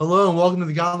Hello and welcome to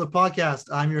the Gauntlet Podcast.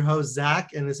 I'm your host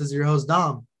Zach, and this is your host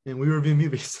Dom, and we review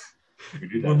movies. We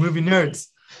do We're that. movie nerds.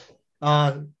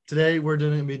 Today we're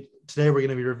going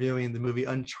to be reviewing the movie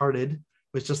Uncharted,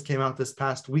 which just came out this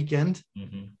past weekend,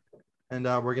 and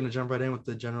we're going to jump right in with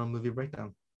the general movie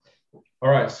breakdown. All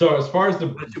right. So as far as the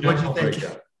What'd you general think?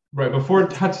 breakdown, right before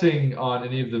touching on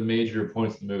any of the major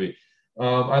points of the movie,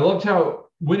 I loved how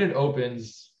when it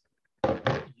opens,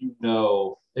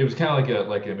 it was kind of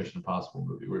like a Mission Impossible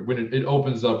movie where when it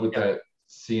opens up with that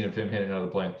scene of him hitting out of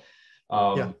the plane.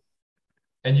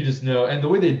 And you just know, and the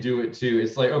way they do it too,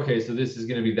 it's like, okay, so this is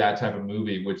going to be that type of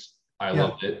movie, which I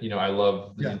loved it. I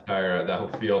love the entire, that whole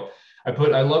feel.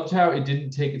 I loved how it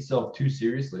didn't take itself too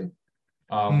seriously.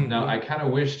 Now I kind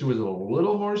of wished there was a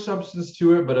little more substance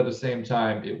to it, but at the same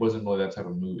time, it wasn't really that type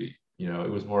of movie. It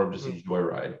was more of just a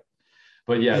joyride.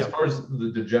 But as far as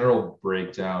the general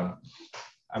breakdown,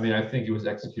 I mean, I think it was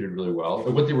executed really well.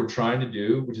 What they were trying to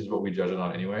do, which is what we judge it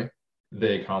on anyway,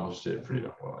 they accomplished it pretty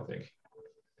well, I think.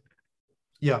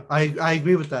 Yeah, I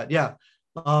agree with that. Yeah.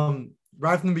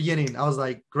 Right from the beginning, I was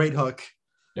like, great hook.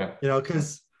 Yeah.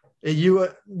 Because you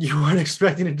weren't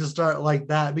expecting it to start like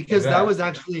that, because that was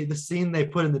actually the scene they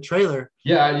put in the trailer.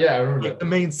 Yeah, I remember that. The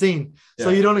main scene. Yeah.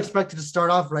 So you don't expect it to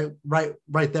start off right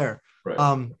there.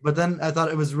 Right. But then I thought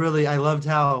it was I loved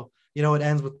how, it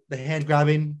ends with the hand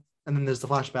grabbing and then there's the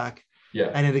flashback.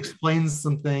 Yeah. And it explains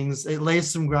some things. It lays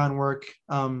some groundwork.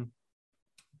 Thought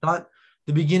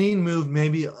the beginning moved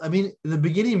the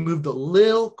beginning moved a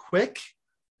little quick,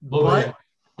 but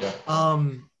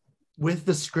with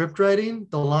the script writing,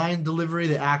 the line delivery,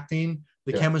 the acting,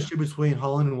 the chemistry between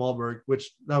Holland and Wahlberg, which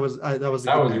that was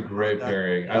a great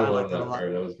pairing. I love that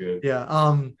pairing. That was good.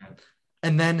 Yeah.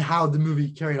 And then how the movie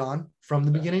carried on from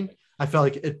the beginning, I felt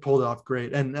like it pulled off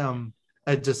great, and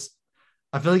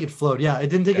I feel like it flowed. Yeah, it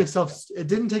didn't take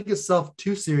itself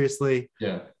too seriously.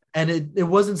 Yeah, and it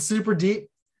wasn't super deep.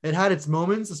 It had its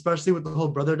moments, especially with the whole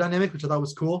brother dynamic, which I thought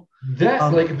was cool.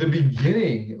 That like the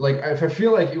beginning, I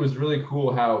feel like it was really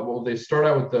cool how they start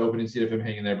out with the opening scene of him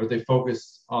hanging there, but they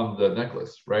focus on the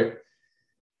necklace, right?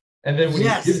 And then when he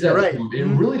gives that, it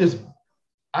really just,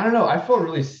 I don't know. I felt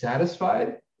really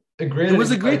satisfied. Granted, it was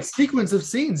a great sequence of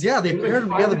scenes. Yeah, they paired them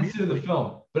together into the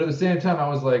film, but at the same time, I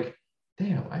was like,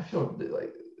 damn, I feel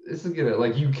like this is gonna,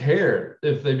 like, you care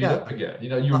if they meet up again.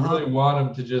 You really want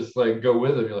them to just like go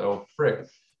with it. You're like, oh frick.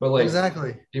 But like,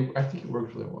 exactly, I think it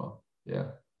worked really well.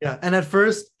 Yeah. And at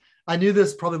first I knew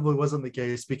this probably wasn't the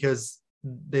case because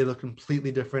they look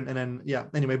completely different. And then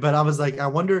anyway, but I was like, I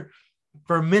wonder,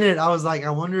 for a minute I was like, I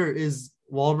wonder, is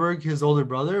Wahlberg his older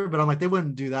brother? But I'm like, they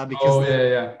wouldn't do that,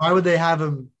 because why would they have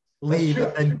him leave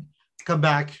and come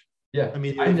back? Yeah,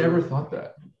 I never thought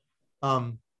that.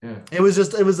 It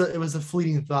was a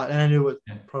fleeting thought, and I knew it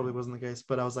probably wasn't the case,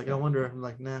 but I was like, I wonder. I'm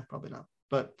like, nah, probably not.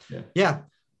 But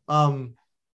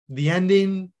the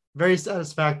ending, very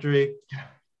satisfactory.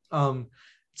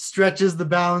 Stretches the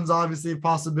bounds, obviously, of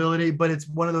possibility, but it's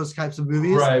one of those types of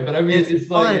movies, right? But I mean, it's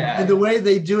fun. And the way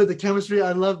they do it, the chemistry,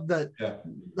 I love that.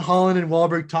 Holland and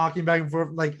Wahlberg talking back and forth,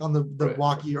 like on the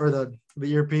walkie or the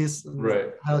earpiece,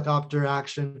 helicopter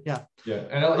action.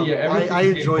 And I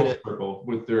enjoyed it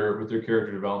with their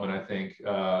character development. I think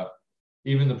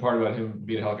even the part about him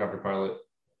being a helicopter pilot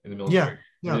in the military.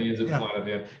 And then he ends up flying at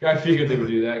the end. I figured they would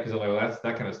do that, because I'm like, well,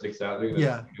 that kind of sticks out. They're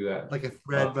gonna do that, like a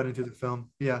thread running through the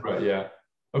film.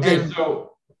 Okay, and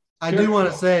so I do want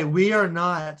to say, we are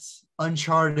not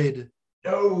Uncharted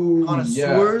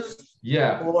connoisseurs,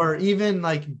 or even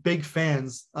like big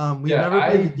fans. We've never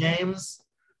played the games.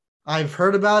 I've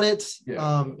heard about it.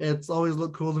 It's always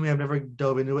looked cool to me. I've never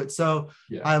dove into it. So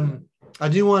I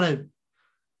do want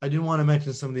to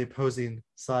mention some of the opposing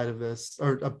side of this,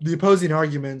 or the opposing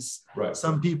arguments. Right.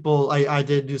 Some people, I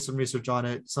did do some research on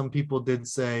it. Some people did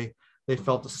say they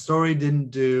felt the story didn't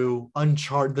do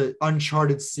the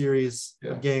Uncharted series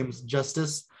of games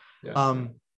justice.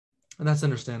 And that's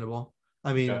understandable.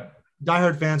 I mean,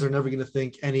 diehard fans are never going to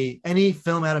think any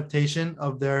film adaptation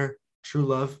of their true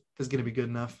love is going to be good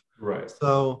enough. Right.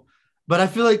 So, but I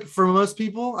feel like for most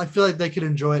people, I feel like they could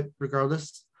enjoy it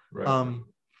regardless. Right.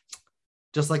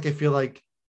 Just like I feel like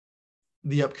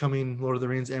the upcoming Lord of the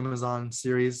Rings Amazon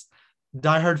series,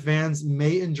 diehard fans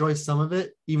may enjoy some of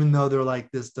it, even though they're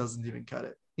like, this doesn't even cut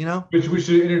it, Which we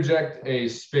should interject a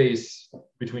space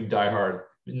between diehard,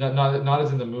 not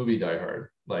as in the movie Die Hard,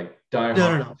 like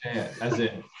diehard fan, as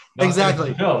in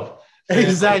exactly.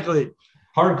 Exactly. Like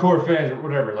hardcore fans or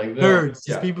whatever, like nerds,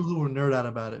 just people who were nerd out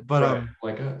about it, but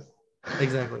like us.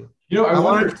 Exactly. I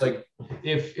wonder, like,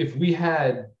 if we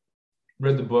had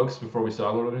read the books before we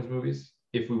saw Lord of the Rings movies,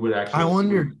 if we would actually. I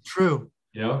wonder. True.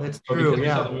 You know, It's but true. because we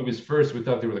saw the movies first, we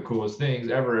thought they were the coolest things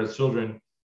ever as children.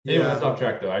 Anyway, that's off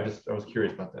track though. I was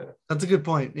curious about that. That's a good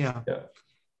point. Yeah. Yeah.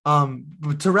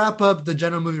 To wrap up the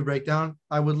general movie breakdown,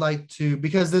 I would like to,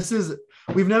 because this is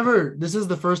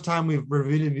the first time we've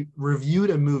reviewed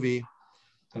a movie,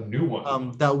 a new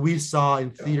one, that we saw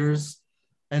in theaters.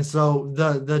 And so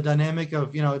the dynamic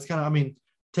of, it's kind of, I mean,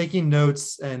 taking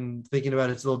notes and thinking about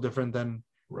it's a little different than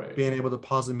being able to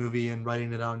pause a movie and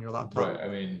writing it out on your laptop. Right. I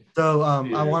mean, so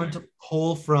I wanted to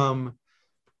pull from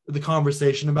the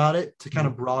conversation about it to kind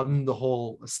of broaden the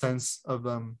whole sense of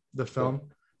the film.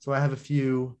 So I have a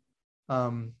few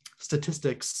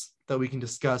statistics that we can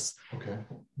discuss. Okay.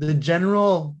 The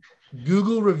general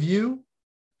Google review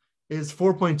is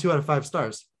 4.2 out of 5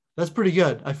 stars. That's pretty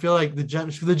good. I feel like the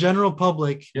general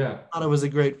public thought it was a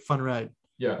great fun ride.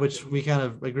 Yeah. Which we kind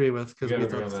of agree with because we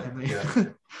thought the same thing. Yeah.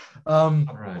 All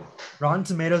right. Rotten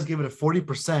Tomatoes gave it a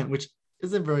 40%, which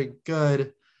isn't very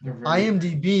good.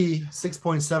 IMDb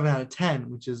 6.7 out of 10,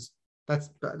 which is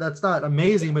that's not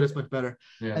amazing, but it's much better.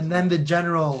 Yeah, and then the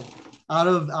general out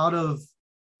of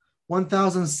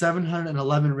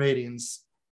 1,711 ratings,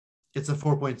 it's a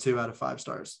 4.2 out of 5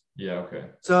 stars. Yeah. Okay.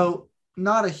 So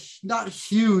not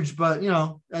huge, but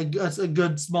it's a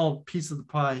good small piece of the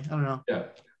pie. I don't know. Yeah.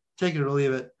 Take it or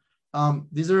leave it.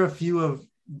 These are a few of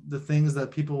the things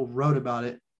that people wrote about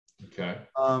it. Okay.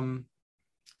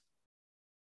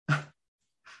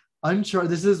 Uncharted.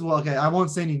 This is I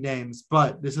won't say any names,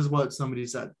 but this is what somebody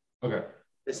said. Okay.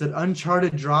 They said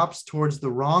Uncharted drops towards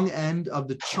the wrong end of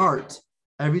the chart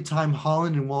every time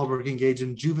Holland and Wahlberg engage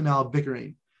in juvenile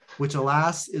bickering, which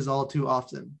alas is all too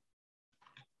often.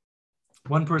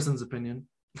 One person's opinion.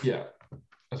 Yeah.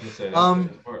 I was gonna say that.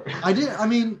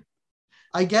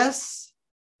 I guess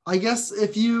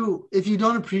if you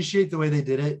don't appreciate the way they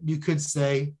did it, you could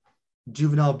say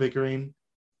juvenile bickering.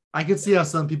 I could see how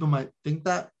some people might think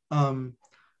that.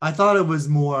 I thought it was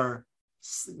more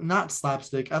not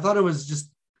slapstick. I thought it was just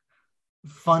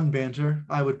fun banter.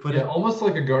 I would put it almost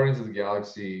like a Guardians of the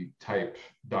Galaxy type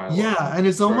dialogue. Yeah, and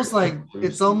it's almost like a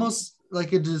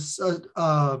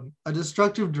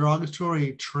destructive,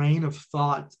 derogatory train of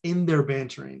thought in their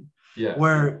bantering. Yeah,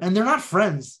 and they're not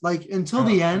friends. Like until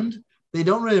the end, they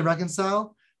don't really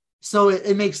reconcile. So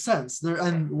it makes sense.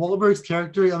 And Wahlberg's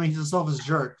character, I mean, he's a selfish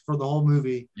jerk for the whole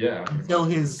movie. Yeah. Until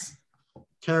his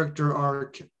character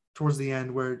arc towards the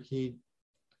end where he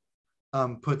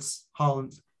puts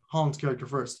Holland's character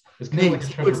first.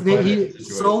 He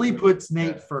solely puts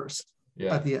Nate first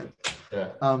at the end. Yeah.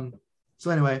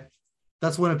 So anyway,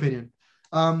 that's one opinion.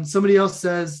 Somebody else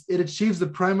says it achieves the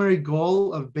primary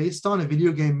goal of based on a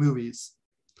video game movies,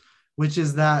 which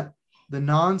is that the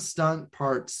non-stunt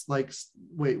parts which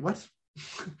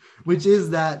is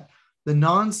that the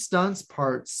non-stunts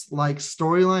parts like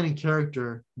storyline and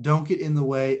character don't get in the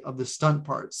way of the stunt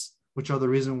parts, which are the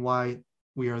reason why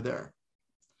we are there.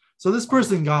 So this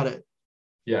person got it.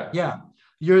 Yeah. Yeah.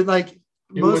 You're like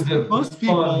most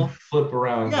people flip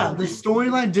around. Yeah. The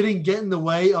storyline didn't get in the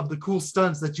way of the cool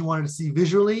stunts that you wanted to see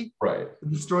visually. Right.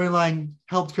 The storyline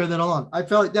helped carry that along. I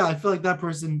feel like that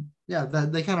person,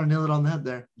 that they kind of nailed it on the head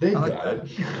there. They got it.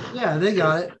 Yeah, they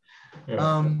got it.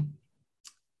 Yeah.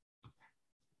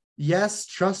 Yes,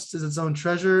 trust is its own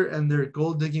treasure, and their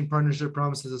gold-digging partnership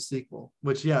promises a sequel.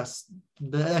 Which, yes,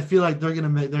 I feel like they're gonna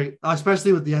make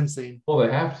especially with the end scene. Well,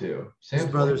 they have to. His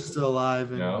brother's still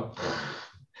alive, and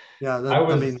yeah,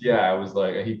 I was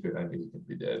like, I think he could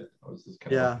be dead. I was just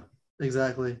kind of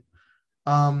exactly.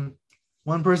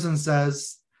 One person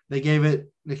says they gave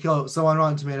it. So on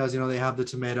Rotten Tomatoes, they have the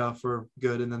tomato for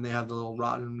good, and then they have the little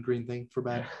rotten green thing for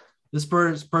bad. This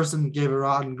person gave a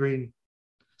rotten green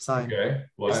sign. Okay.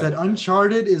 It said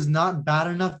Uncharted is not bad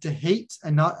enough to hate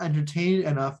and not entertaining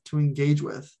enough to engage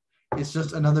with. It's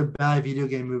just another bad video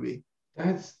game movie.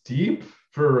 That's deep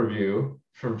for a review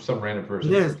from some random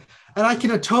person. It is. And I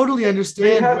can totally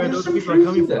understand where those people are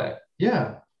coming from.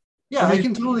 Yeah. Yeah, I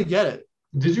can totally get it.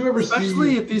 Did you ever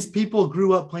Especially if these people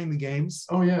grew up playing the games.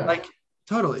 Oh, yeah. Like,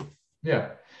 totally. Yeah.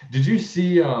 Did you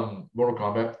see Mortal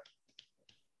Kombat?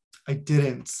 I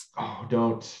didn't. Oh,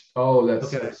 don't. Oh,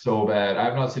 that's so bad.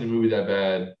 I've not seen a movie that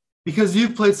bad. Because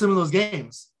you've played some of those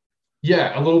games.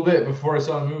 Yeah, a little bit before I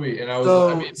saw the movie. And I was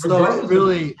regardless of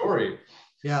the story.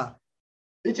 Yeah.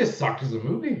 It just sucked as a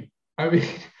movie. I mean,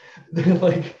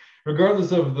 like,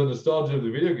 regardless of the nostalgia of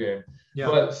the video game. Yeah.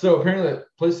 But so apparently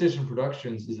PlayStation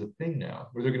Productions is a thing now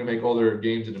where they're going to make all their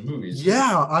games into movies.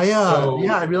 Yeah,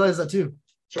 I realized that too.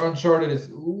 Uncharted is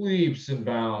leaps and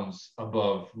bounds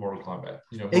above Mortal Kombat.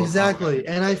 Exactly.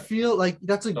 And I feel like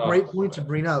that's a great point to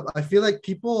bring up. I feel like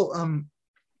people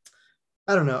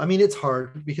I don't know. I mean, it's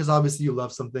hard because obviously you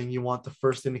love something, you want the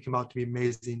first thing to come out to be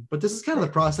amazing. But this is kind of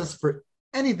the process for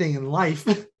anything in life.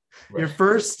 Your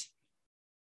first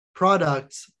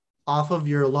product off of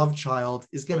your love child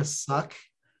is going to suck.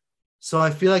 So I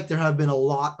feel like there have been a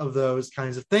lot of those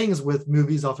kinds of things with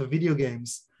movies off of video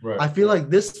games. I feel like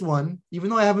this one, even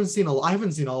though I haven't seen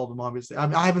all of them, obviously.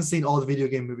 I haven't seen all the video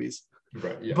game movies,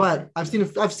 but I've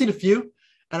seen a few,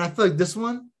 and I feel like this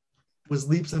one was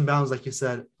leaps and bounds, like you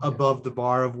said, above the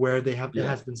bar of where it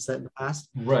has been set in the past.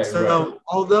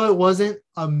 Although it wasn't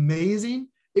amazing,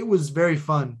 it was very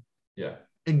fun.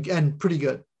 And pretty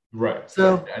good.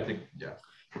 So I think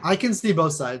I can see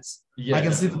both sides. I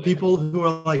can see the people who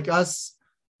are like us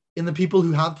and the people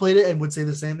who have played it and would say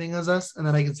the same thing as us. And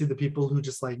then I can see the people who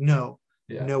just like, no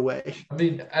way. I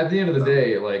mean, at the end of the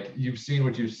day, like you've seen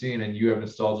what you've seen and you have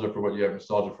nostalgia for what you have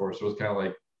nostalgia for. So it's kind of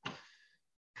like,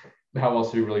 how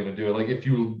else are you really going to do it? Like if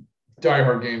you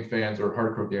diehard game fans or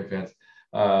hardcore game fans,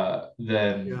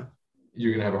 then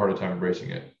you're going to have a harder time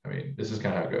embracing it. I mean, this is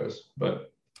kind of how it goes,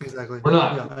 but exactly. We're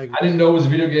not. I didn't know it was a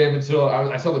video game until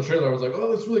I saw the trailer. I was like,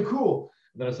 oh, that's really cool.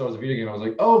 And then I saw it was a video game. I was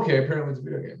like, oh, okay, apparently it's a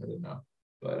video game. I didn't know.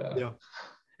 But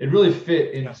it really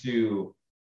fit into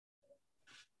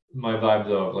my vibes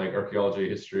of like archaeology,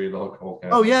 history, the whole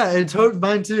kind of and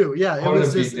mine too. Yeah, it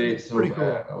was just pretty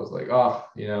cool. I was like, oh,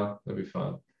 that'd be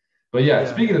fun. But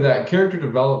speaking of that, character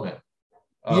development.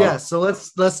 So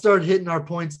let's start hitting our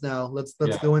points now. Let's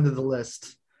go into the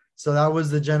list. So that was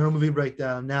the general movie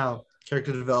breakdown. Now,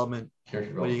 character development.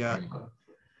 What do you got?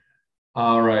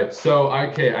 All right. So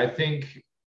I think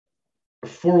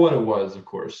for what it was, of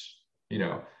course,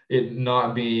 it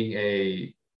not being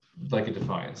a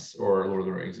Defiance or Lord of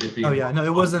the Rings.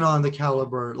 It wasn't on the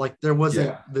caliber. Like there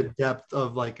wasn't the depth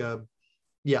of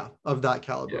of that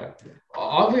caliber.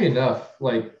 Oddly enough,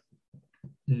 like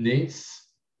Nate's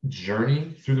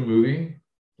journey through the movie,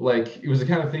 like it was the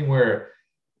kind of thing where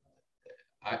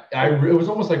it was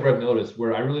almost like Red Notice,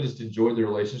 where I really just enjoyed the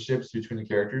relationships between the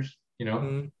characters,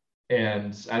 and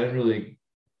I didn't really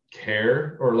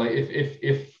care, or like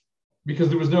if because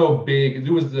there was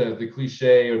the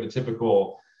cliche or the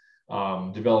typical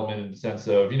development in the sense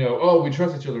of we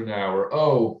trust each other now,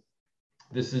 or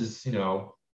this is we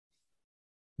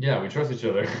trust each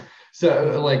other.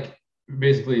 So like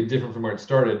basically different from where it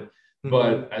started.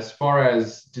 But as far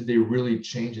as did they really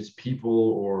change as people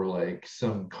or like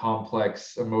some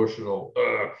complex emotional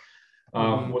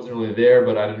wasn't really there,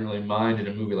 but I didn't really mind in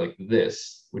a movie like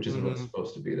this, which isn't what's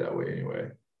supposed to be that way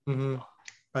anyway.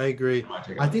 I agree.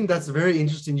 I think that's very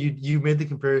interesting. You made the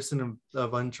comparison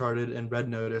of Uncharted and Red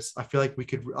Notice. I feel like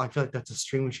that's a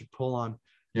string we should pull on.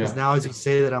 Because now as you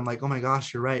say that, I'm like, oh my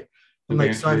gosh, you're right. I'm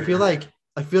like, so I feel like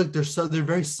they're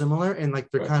very similar and like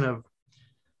they're kind of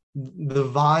the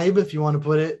vibe, if you want to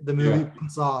put it, the movie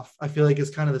puts off, I feel like it's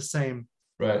kind of the same.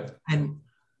 And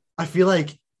I feel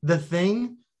like the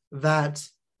thing that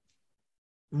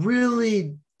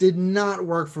really did not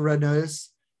work for Red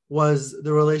Notice was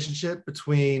the relationship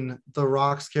between The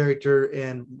Rock's character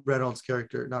and Reynolds'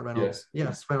 character. Not Reynolds.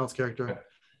 Yes, Reynolds' character.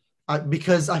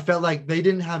 Because I felt like they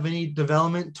didn't have any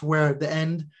development to where at the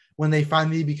end, when they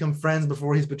finally become friends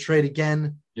before he's betrayed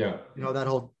again, that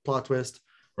whole plot twist.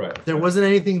 There wasn't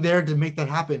anything there to make that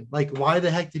happen. Like, why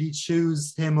the heck did he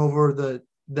choose him over the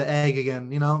egg again?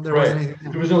 There wasn't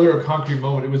anything. There was no real concrete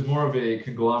moment. It was more of a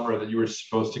conglomerate that you were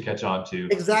supposed to catch on to.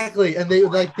 Exactly. And they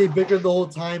bickered the whole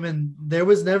time, and there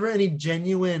was never any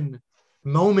genuine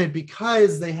moment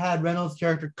because they had Reynolds'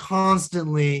 character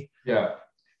constantly.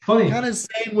 Funny. Kind of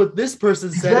saying what this person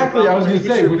said. Exactly. I was going to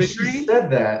say, when she said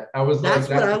that, I was that's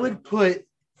what I would put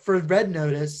for Red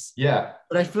Notice.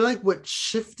 But I feel like what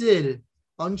shifted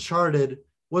Uncharted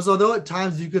was, although at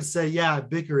times you could say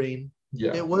bickering,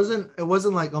 it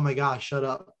wasn't like, oh my gosh, shut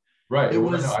up, it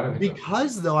was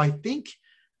because though I think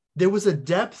there was a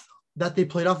depth that they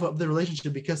played off of the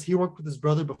relationship because he worked with his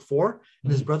brother before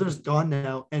and his brother's gone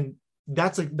now, and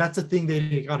that's a thing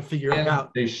they got to figure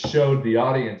out. They showed the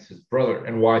audience his brother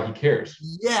and why he cares.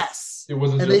 It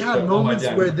wasn't, and they had moments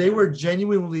where they were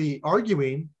genuinely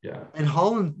arguing, and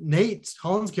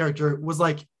Holland's character was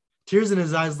like tears in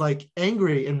his eyes, like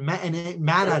angry and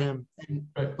mad at him, and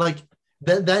like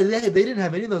that they didn't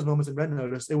have any of those moments in Red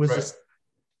Notice. It was just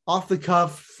off the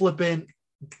cuff, flippant,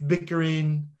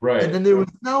 bickering, and then there was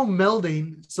no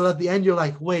melding. So at the end, you're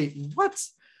like, wait, what?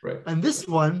 And this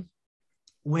one,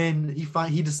 when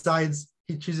he decides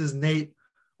he chooses Nate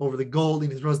over the gold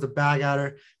and he throws the bag at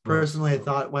her. Personally, I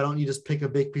thought, why don't you just pick a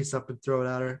big piece up and throw it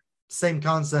at her? Same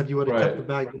concept, you would have kept the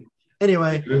bag.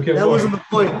 Anyway, that wasn't the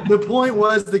point. The point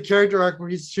was the character arc where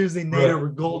he's choosing Nate over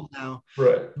gold now.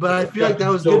 But I feel like that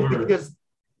was good because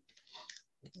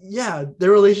yeah,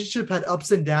 their relationship had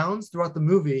ups and downs throughout the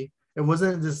movie. It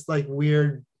wasn't this like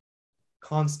weird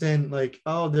constant like,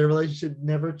 oh, their relationship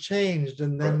never changed,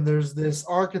 and then there's this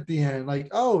arc at the end like,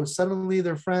 oh, suddenly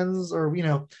they're friends, or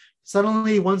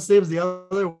suddenly one saves the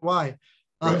other. Why?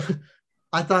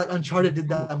 I thought Uncharted did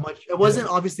that much. It wasn't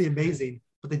obviously amazing,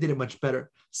 but they did it much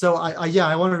better. So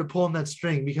I wanted to pull on that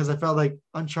string because I felt like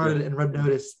Uncharted and Red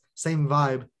Notice, same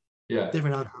vibe,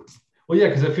 different outcomes. Well, yeah,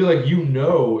 because I feel like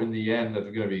in the end that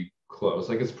they're going to be close.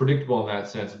 Like it's predictable in that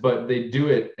sense, but they do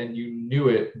it and you knew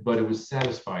it, but it was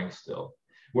satisfying still.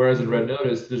 Whereas in Red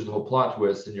Notice, there's the whole plot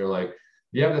twist, and you're like,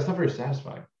 yeah, but that's not very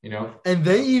satisfying, And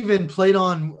they even played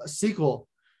on a sequel.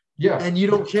 Yeah. And you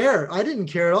don't care. I didn't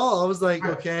care at all. I was like,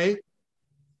 okay.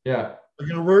 Yeah. We're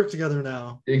gonna work together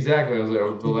now. Exactly. I was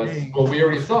like, well, we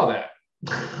already saw that.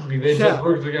 I mean, they just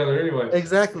work together anyway.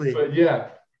 Exactly. But yeah.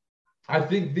 I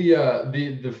think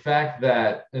the fact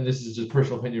that, and this is just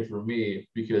personal opinion for me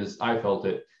because I felt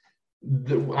it,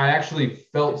 I actually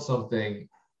felt something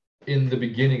in the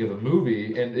beginning of the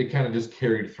movie, and it kind of just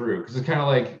carried through because it's kind of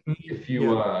like if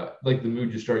you like the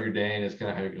mood you start your day in is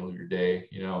kind of how you're gonna live your day.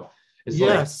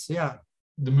 It's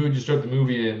the mood you start the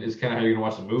movie in is kind of how you're gonna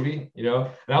watch the movie. And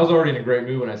I was already in a great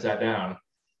mood when I sat down.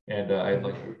 And I had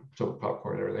like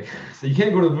popcorn and everything. So you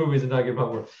can't go to the movies and not get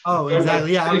popcorn. Oh,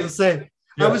 exactly. Yeah, I was the same.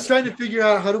 Yeah. I was trying to figure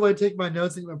out how do I take my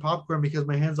notes and my popcorn because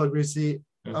my hands all greasy.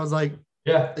 I was like,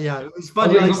 it was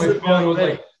funny. I was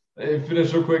like,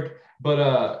 finish real quick.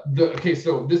 But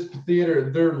so this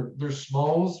theater, their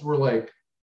smalls were like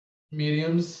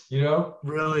mediums,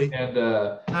 Really? And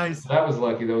nice. That was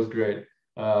lucky. That was great.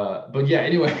 But yeah,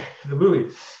 anyway, the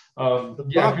movie. I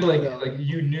feel like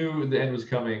you knew the end was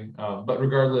coming. But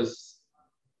regardless,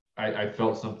 I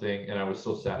felt something, and I was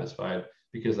so satisfied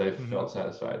because I felt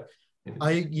satisfied.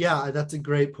 That's a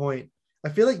great point. I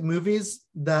feel like movies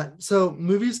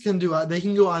can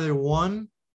go either one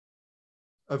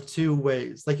of two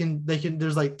ways. They can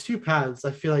there's like two paths.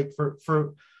 I feel like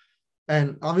for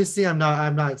and obviously I'm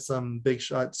not some big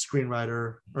shot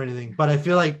screenwriter or anything, but I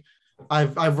feel like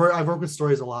I've worked with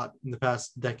stories a lot in the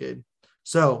past decade.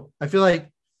 So I feel like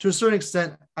to a certain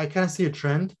extent I kind of see a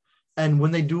trend, and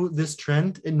when they do this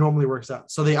trend, it normally works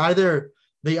out. So they either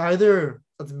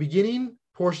at the beginning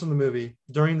portion of the movie,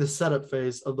 during the setup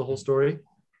phase of the whole story,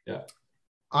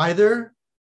 either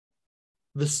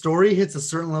the story hits a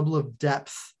certain level of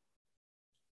depth,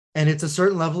 and it's a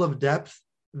certain level of depth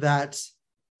that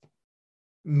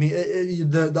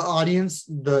the audience,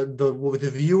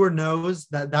 the viewer knows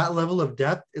that level of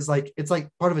depth is like, it's like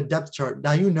part of a depth chart.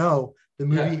 Now the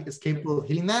movie is capable of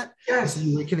hitting that. Yes. So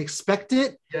you can expect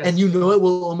it, and it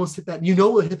will almost hit that. It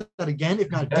will hit that again, if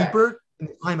not deeper in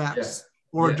the climax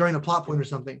or during a plot point or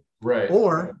something. Right.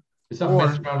 Or it's not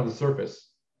messed around on the surface.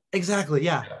 Exactly.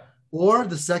 Yeah. Or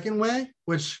the second way,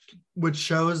 which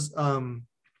shows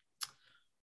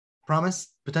promise,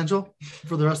 potential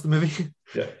for the rest of the movie,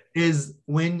 is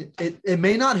when it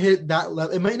may not hit that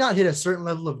level. It may not hit a certain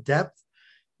level of depth,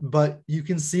 but you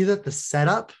can see that the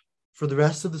setup for the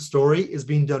rest of the story is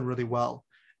being done really well,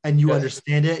 and you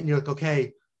understand it, and you're like,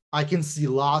 okay, I can see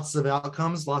lots of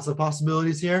outcomes, lots of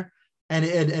possibilities here, and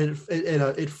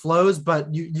it flows,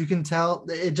 but you can tell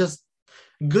it just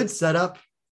good setup.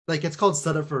 Like, it's called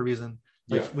setup for a reason.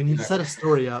 Like when you set a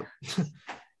story up,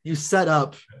 you set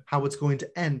up how it's going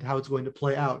to end, how it's going to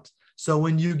play out. So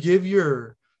when you give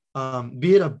your,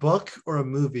 be it a book or a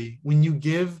movie, when you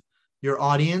give your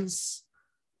audience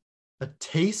a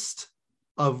taste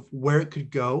of where it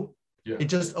could go,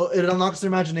 it unlocks their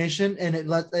imagination, and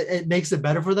it makes it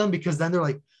better for them, because then they're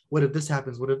like, what if this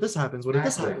happens? What if this happens? What if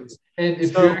this happens? And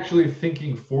if you're actually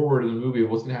thinking forward in the movie of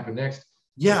what's going to happen next,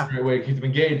 that's a great way to keep them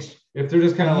engaged. If they're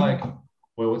just kind of like,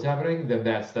 well, what's happening? Then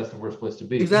that's the worst place to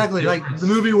be. Exactly. Like the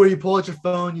movie where you pull out your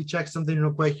phone, you check something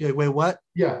real quick, you're like, wait, what?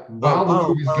 Yeah. While the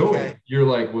movie's going, you're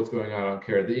like, what's going on? I don't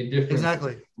care. The indifference.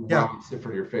 Exactly. Yeah. It's in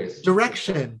front of your face.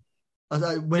 Direction.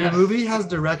 When a movie has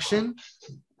direction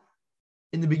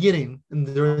in the beginning and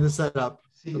during the setup,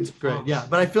 that's great. Yeah.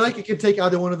 But I feel like it could take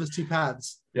either one of those two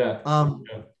paths. Yeah.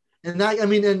 And that, I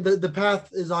mean, and the path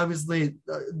is obviously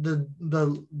the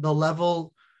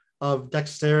level of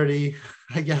dexterity,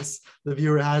 I guess, the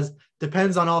viewer has,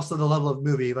 depends on also the level of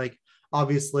movie. Like,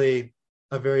 obviously,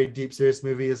 a very deep, serious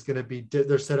movie is going to be,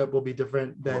 their setup will be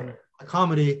different than a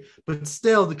comedy, but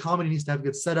still, the comedy needs to have a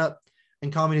good setup,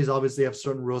 and comedies obviously have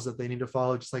certain rules that they need to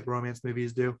follow, just like romance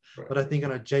movies do. Right. But I think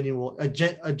on a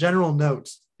general note,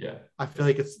 I feel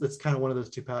like it's kind of one of those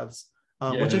two paths,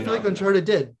 which I feel like Uncharted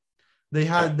did. They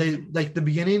had like the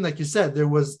beginning, like you said, there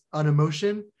was an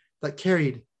emotion that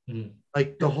carried.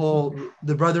 Like the whole,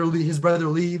 his brother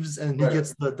leaves, and he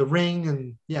gets the ring,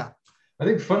 and I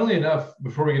think, funnily enough,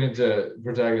 before we get into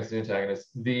protagonist and antagonist,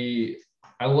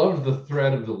 I loved the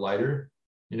thread of the lighter,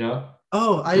 you know?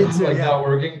 Oh, I didn't see like it, yeah. not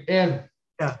working. And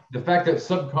yeah, the fact that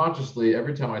subconsciously,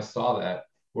 every time I saw that,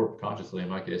 or consciously in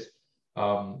my case,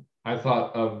 I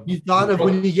thought of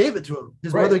when he gave it to him.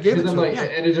 His brother gave it to him. Like, yeah.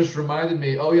 And it just reminded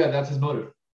me, oh yeah, that's his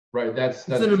motive. Right.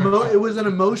 It was an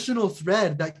emotional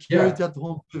thread that carried throughout the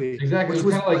whole movie. Exactly. It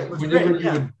was kind of like whenever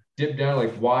you would dip down,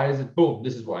 like, why is it boom,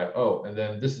 this is why. Oh, and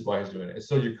then this is why he's doing it.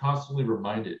 So you're constantly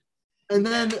reminded. And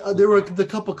then there were the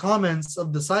couple comments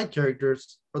of the side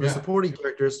characters or the supporting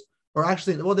characters, or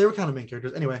actually, well, they were kind of main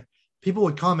characters. Anyway, people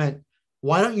would comment,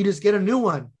 why don't you just get a new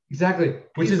one? Exactly.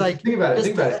 Which is like, think about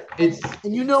it.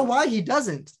 And you know why he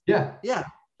doesn't. Yeah. Yeah.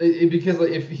 Because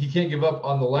like, if he can't give up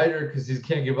on the lighter because he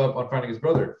can't give up on finding his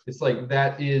brother, it's like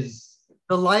that is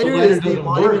the lighter is the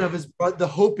embodiment of the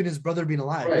hope in his brother being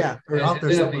alive. Right. Yeah. And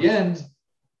then at the end,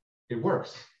 it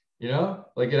works. You know,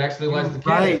 like it actually lights the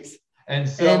candle. Right. And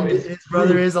so his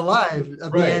brother is alive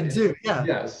at the end too. Yeah.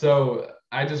 Yeah. So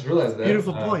I just realized that.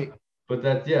 Beautiful point. But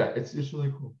that, it's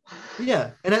really cool.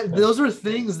 Yeah. And those were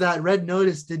things that Red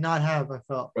Notice did not have, I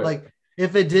felt. Right. Like,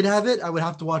 if it did have it, I would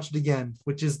have to watch it again,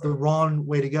 which is the wrong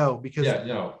way to go, because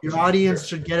your audience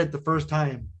should get it the first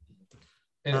time.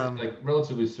 And it's like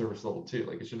relatively surface level too.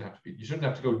 Like, you shouldn't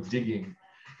have to go digging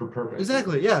for purpose.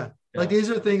 Exactly. Yeah. Like, these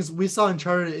are things we saw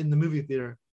Uncharted in the movie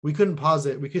theater. We couldn't pause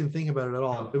it. We couldn't think about it at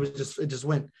all. No. It just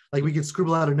went. Like, we could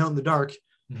scribble out a note in the dark.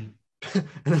 Mm-hmm.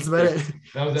 And that's about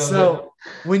it. So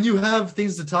when you have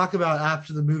things to talk about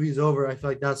after the movie's over, I feel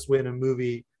like that's when a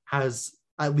movie has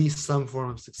at least some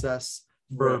form of success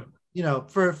for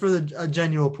a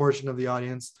genuine portion of the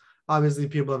audience. Obviously,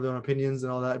 people have their own opinions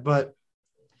and all that, but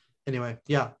anyway,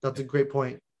 that's a great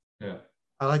point. Yeah,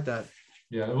 I like that.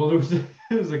 Yeah, well, there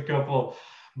was a couple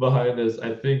behind us.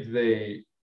 I think they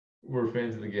were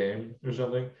fans of the game or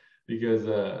something, because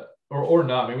or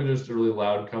not. Maybe there's a really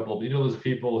loud couple. But you know those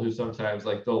people who sometimes,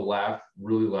 like, they'll laugh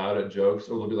really loud at jokes,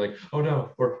 or they'll be like, "Oh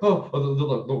no," or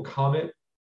they'll comment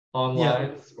on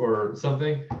lines or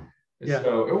something. Yeah.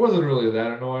 So it wasn't really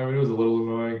that annoying. I mean, it was a little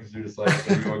annoying because you're just like,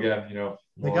 there you go again,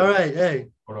 like, all right, hey.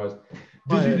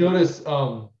 Did you notice?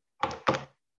 Before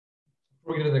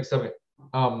we get to the next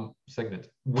segment,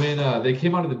 when they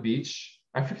came onto the beach,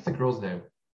 I forget the girl's name.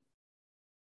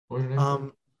 What was her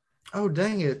name? Oh,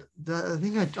 dang it! I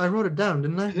think I wrote it down,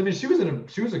 didn't I? I mean, she was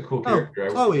a cool character.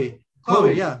 Chloe,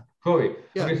 yeah. Chloe.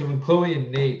 Yeah. Okay, so when Chloe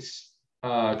and Nate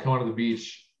come onto the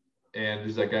beach, and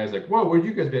there's that guy's like, "Whoa, where'd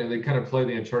you guys been?" And they kind of play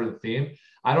the Uncharted theme.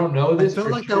 I don't know this. I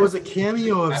felt like that was a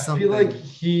cameo of something. I feel like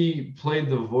he played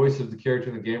the voice of the character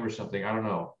in the game or something. I don't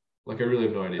know. Like, I really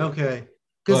have no idea. Okay,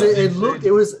 because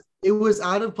it was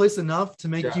out of place enough to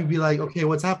make you be like, okay,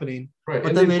 what's happening? Right.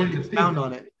 But then they didn't expound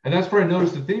on it. And that's where I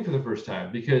noticed the theme for the first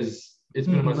time, because it's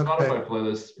been in my Spotify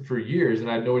playlist for years, and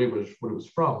I had no idea what it was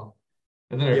from.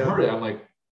 And then I heard it. I'm like,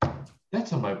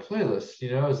 that's on my playlist.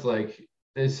 It's like,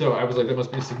 and so I was like, that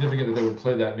must be significant that they would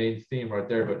play that main theme right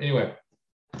there. But anyway,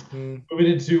 moving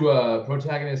into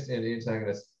protagonist and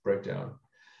antagonist breakdown.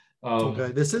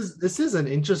 Okay, this is an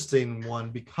interesting one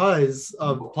because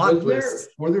of plot twists.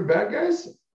 Were there bad guys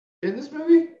in this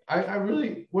movie? I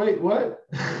really wait. What?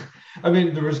 I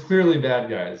mean, there was clearly bad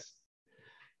guys.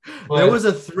 There was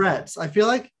a threat. I feel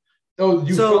like. Oh,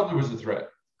 you felt there was a threat.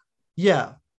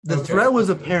 Yeah, the threat was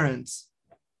apparent.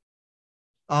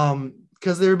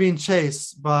 Because they were being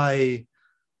chased by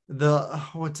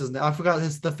what's his name? I forgot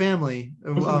the family.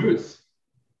 Did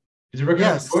you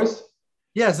recognize the voice?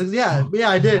 Yes, yeah,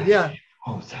 I did, yeah.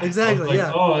 Oh, exactly, like,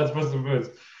 yeah. Oh, that's Mr. Boots.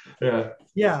 Yeah.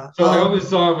 Yeah. So I only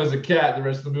saw him as a cat the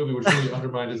rest of the movie, which really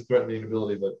undermined his threatening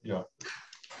ability, but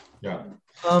yeah.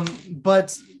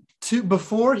 But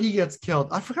before he gets killed,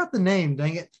 I forgot the name,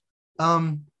 dang it.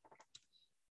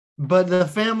 But the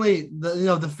family,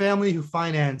 the family who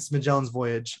financed Magellan's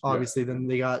voyage, obviously, then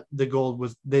they got the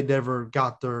gold they never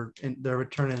got their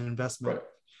return on investment. Right.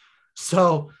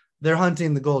 So they're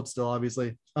hunting the gold still,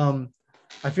 obviously.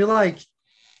 I feel like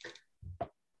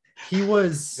he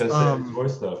was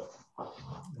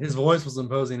his voice was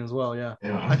imposing as well. Yeah.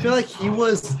 I feel like he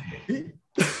was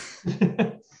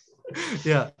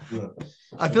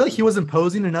I feel like he was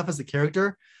imposing enough as a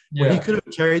character where he could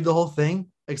have carried the whole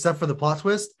thing, except for the plot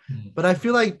twist. But I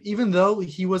feel like even though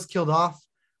he was killed off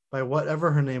by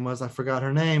whatever her name was, I forgot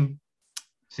her name.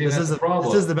 See, this is the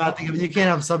problem. This is the bad thing. You can't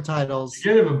have subtitles. You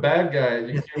can't have a bad guy.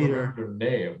 You can't remember their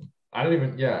name. We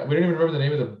didn't even remember the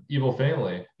name of the evil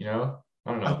family. I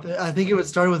don't know. I think it would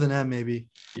start with an M, maybe.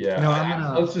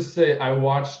 Yeah. Let's just say I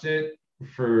watched it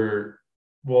for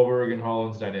Wahlberg and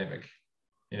Holland's dynamic.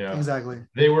 You know, exactly.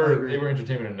 They were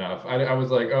entertainment enough. I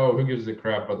was like, oh, who gives a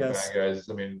crap about the bad guys?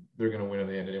 I mean, they're gonna win in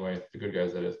the end anyway. The good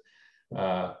guys, that is.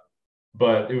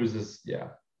 But it was just,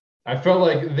 I felt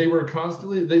like they were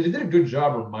constantly. They did a good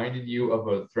job reminding you of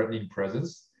a threatening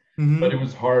presence, but it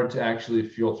was hard to actually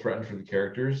feel threatened for the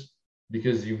characters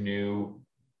because you knew.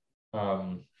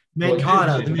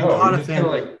 Mankata, the Mankata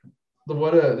family.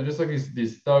 They're just like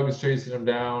these thugs chasing him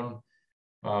down.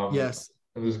 Yes.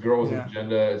 And this girl with an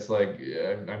agenda. It's like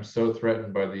I'm so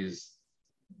threatened by these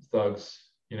thugs,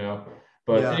 you know.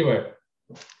 But anyway,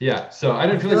 So I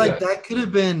didn't feel like that could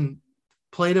have been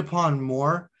played upon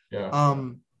more. Yeah.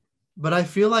 But I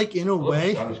feel like in a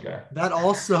way that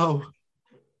also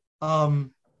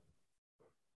kind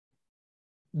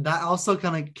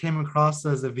of came across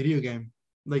as a video game.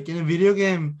 Like in a video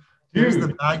game, there's the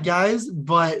bad guys,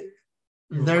 but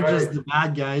they're just the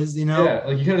bad guys, you know? Yeah,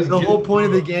 like you gotta the whole point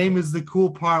of the game is the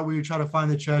cool part where you try to find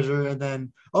the treasure and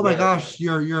then, oh my gosh,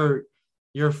 your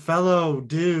fellow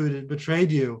dude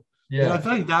betrayed you. Yeah. And I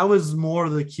feel like that was more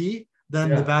the key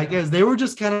than the bad guys. They were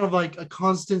just kind of like a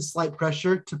constant slight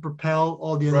pressure to propel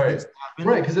all the other things to happen.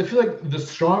 Right, because I feel like the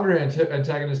stronger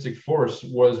antagonistic force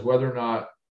was whether or not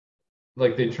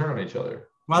like they turn on each other.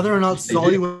 Whether or not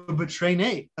Sully would betray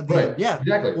Nate at the end. Yeah,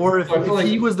 exactly. Or if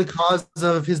he was the cause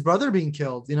of his brother being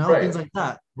killed, you know, things like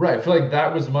that. Right. I feel like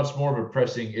that was much more of a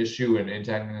pressing issue and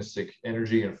antagonistic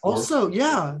energy and force. Also,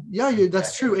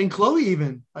 that's true. And Chloe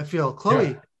even, I feel.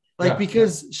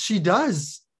 Because she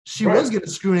was going to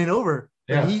screw Nate over.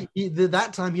 But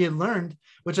that time he had learned,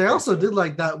 which I also did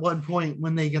like that one point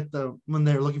when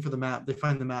they're looking for the map, they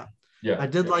find the map. Yeah. I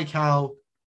did like how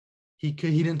he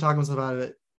didn't talk himself out of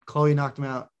it. Chloe knocked him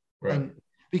out. Right. And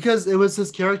because it was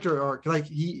his character arc. Like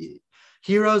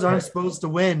heroes aren't supposed to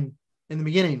win in the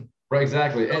beginning. Right,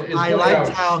 exactly. And I liked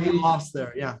how he lost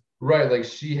there. Yeah. Right. Like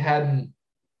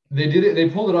they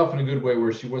pulled it off in a good way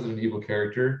where she wasn't an evil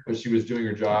character, but she was doing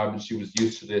her job and she was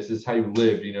used to this. This is how you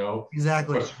lived, you know?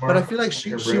 Exactly. But I feel like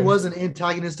she was an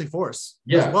antagonistic force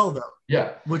as well, though.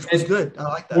 Yeah. Which was good. I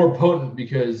like that. More potent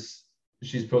because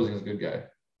she's posing as a good guy.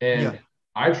 And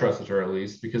I trusted her at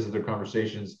least because of their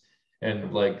conversations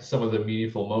and like some of the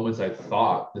meaningful moments I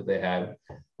thought that they had.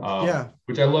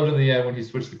 Which I loved in the end when he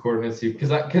switched the coordinates.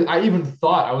 Because I even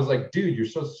thought, I was like, dude, you're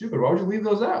so stupid. Why would you leave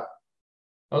those out?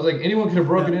 I was like, anyone could have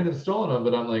broken in and stolen them,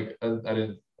 but I'm like, I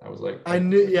didn't. I was like, I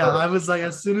knew. I was like,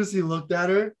 as soon as he looked at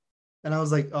her, and I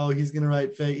was like, oh, he's gonna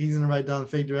write fake. He's gonna write down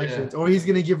fake directions, or he's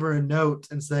gonna give her a note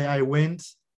and say, I went.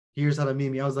 Here's how to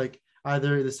meet me. I was like,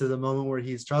 either this is a moment where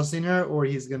he's trusting her, or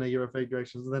he's gonna give her fake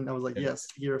directions. And then I was like, yes,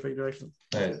 give her fake directions.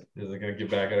 Nice. Is it gonna get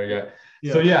back at her?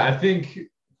 Yeah. So I think.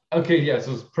 Okay. Yeah.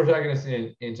 So it's protagonist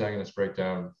and antagonist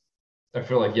breakdown. I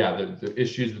feel like the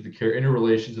issues with the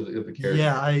interrelations of the characters.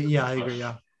 I agree.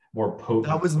 Yeah, more potent.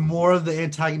 That was more of the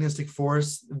antagonistic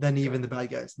force than even the bad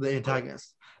guys. The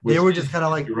antagonists, they were just kind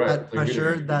of like that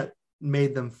pressure that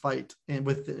made them fight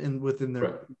within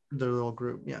their little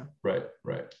group. Yeah. Right.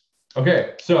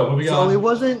 Okay, so moving on.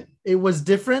 So it was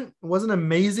different. It wasn't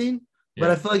amazing,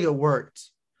 but I feel like it worked.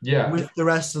 Yeah. With the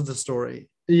rest of the story.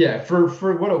 Yeah,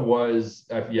 for what it was,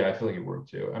 I feel like it worked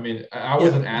too. I mean, I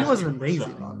wasn't asking. It wasn't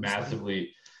amazing, for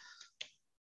massively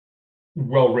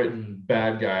well-written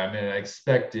bad guy. I mean, I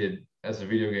expected as a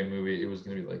video game movie, it was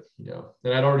going to be like,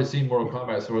 and I'd already seen Mortal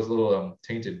Kombat, so I was a little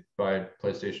tainted by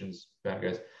PlayStation's bad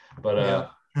guys. But a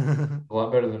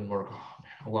lot better than Mortal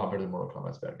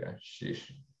Kombat's bad guy. Sheesh.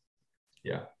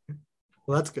 Yeah.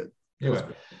 Well, that's good. Anyway,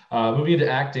 moving into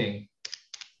acting.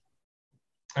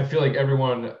 I feel like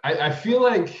everyone. I feel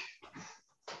like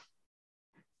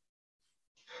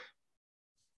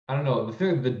I don't know.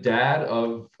 The dad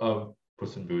of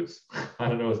Puss in Boots. I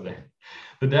don't know his name.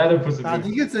 The dad of Puss in Boots. I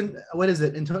think it's what is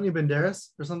it? Antonio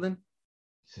Banderas or something?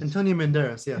 Antonio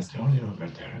Banderas. Yes. Antonio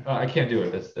Banderas. I can't do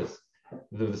it. That's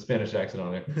the Spanish accent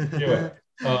on there. Anyway.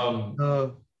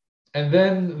 And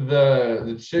then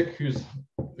the chick who's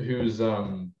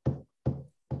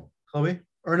Chloe.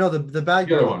 Or no, the bad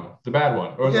girl. The other one, the bad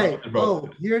one. Okay.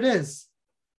 Here it is.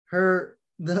 Her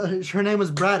name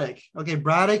was Braddock. Okay,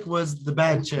 Braddock was the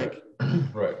bad chick.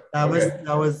 Right. That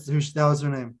was her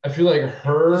name. I feel like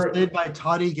her was played by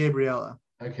Toddy Gabriella.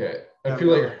 Okay. I feel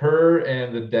like her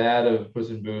and the dad of Puss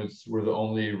in Boots were the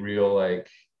only real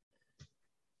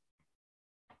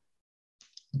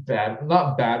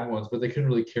not bad ones, but they couldn't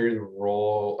really carry the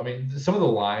role. I mean, some of the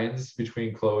lines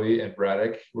between Chloe and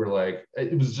Braddock were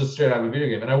it was just straight out of a video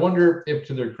game. And I wonder if,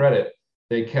 to their credit,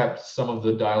 they kept some of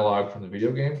the dialogue from the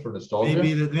video game for nostalgia.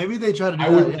 Maybe they tried to do that. I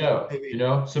wouldn't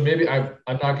know, So maybe I'm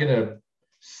not gonna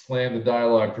slam the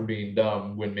dialogue for being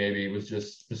dumb when maybe it was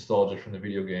just nostalgia from the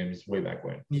video games way back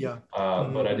when. Yeah.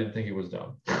 But I didn't think it was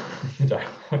dumb.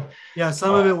 Yeah,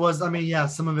 some of it was. I mean, yeah,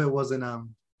 some of it wasn't.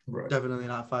 Right. Definitely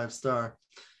not 5-star.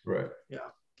 Right. Yeah.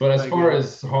 But as far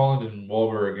as Holland and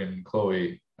Wahlberg and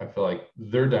Chloe, I feel like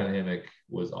their dynamic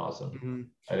was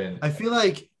awesome. I feel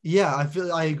like, yeah,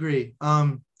 I agree.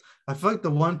 I feel like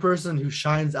the one person who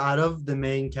shines out of the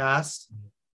main cast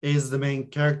is the main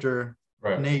character,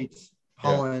 right. Nate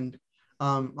Holland.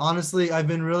 Yeah. Honestly, I've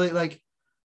been really like,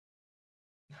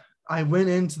 I went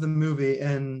into the movie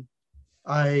and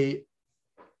I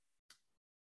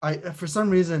for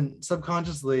some reason,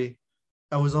 subconsciously,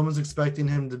 I was almost expecting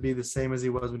him to be the same as he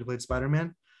was when he played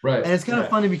Spider-Man. Right. And it's kind of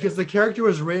funny because the character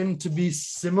was written to be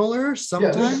similar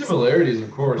sometimes. Yeah, there's similarities,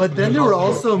 of course. But then there were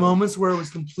also moments where it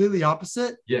was completely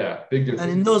opposite. Yeah, big difference.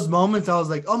 And in those moments, I was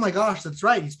like, oh my gosh, that's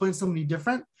right. He's playing somebody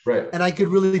different. Right. And I could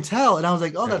really tell. And I was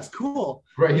like, oh, that's cool.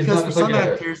 Right. Because for some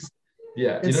actors,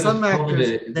 and some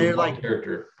actors, they're like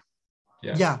character.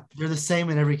 Yeah, they're the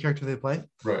same in every character they play.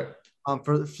 Right.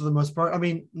 For the most part. I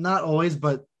mean, not always,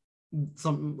 but a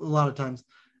lot of times.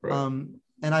 Right.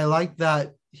 And I like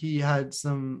that he had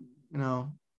some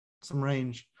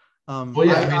range. Well,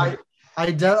 yeah,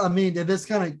 I mean, this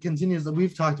kind of continues that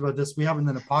we've talked about this. We haven't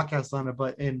done a podcast on it,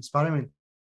 but in Spider-Man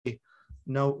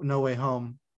No Way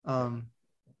Home,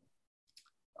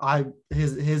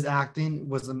 his acting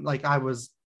was like, I was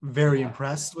very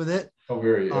impressed with it. Oh,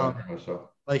 very so.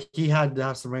 Like he had to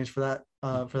have some range for that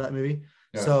movie.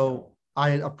 Yeah. So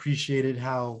I appreciated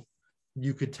how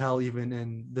you could tell even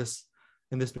in this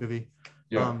movie.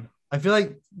 Yeah. I feel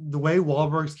like the way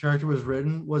Wahlberg's character was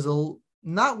written was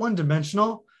not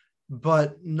one-dimensional,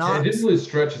 but not. It didn't really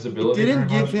stretch his ability. It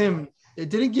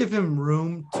didn't give him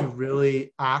room to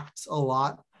really act a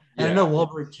lot. And I know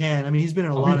Wahlberg can. I mean, he's been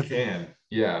in a lot of things.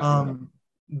 Yeah.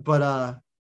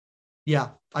 Yeah.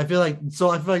 I feel like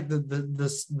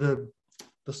the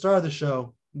star of the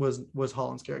show was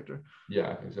Holland's character.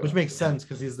 Yeah, I think so. Which makes sense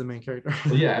because he's the main character.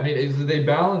 Well, yeah, I mean, they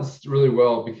balanced really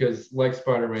well because, like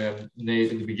Spider-Man,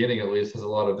 Nate in the beginning at least there's a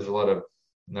lot of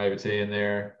naivete in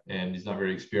there, and he's not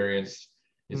very experienced.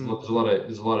 There's a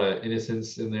lot of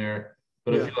innocence in there,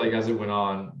 but I feel like as it went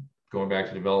on, going back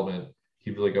to development,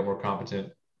 he really got more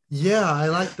competent. Yeah, I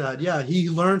like that. Yeah, he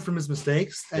learned from his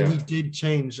mistakes, and he did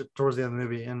change towards the end of the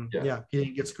movie, and he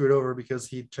didn't get screwed over because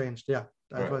he changed. Yeah,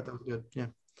 I thought that was good. Yeah,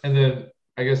 and then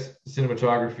I guess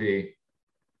cinematography,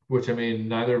 which I mean,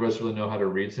 neither of us really know how to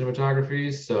read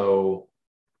cinematography, so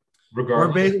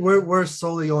regardless, we're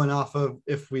solely going off of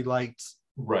if we liked.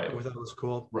 Right. We thought it was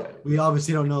cool. Right. We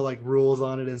obviously don't know like rules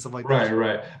on it and stuff like that.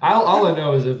 Right. All I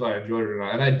know is if I enjoyed it or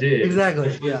not, and I did.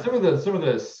 Exactly. Yeah. Some of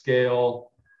the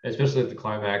scale, especially at the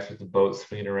climax with the boat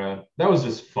swinging around, that was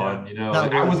just fun.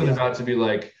 I wasn't about to be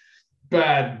like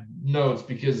bad notes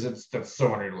because that's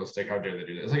so unrealistic. How dare they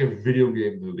do that? It's like a video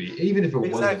game movie, even if it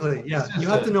wasn't. Exactly. Yeah. You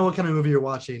have to know what kind of movie you're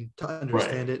watching to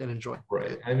understand it and enjoy.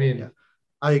 Right. I mean,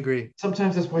 I agree.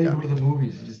 Sometimes that's why you go to the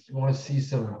movies. You just want to see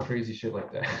some crazy shit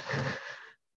like that.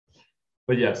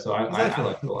 But yeah, so I like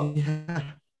it a lot. Yeah.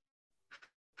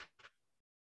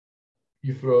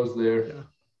 You froze there. Yeah.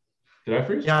 Did I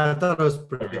freeze? Yeah, I thought it was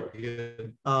pretty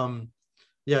good.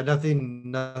 Yeah,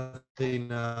 nothing.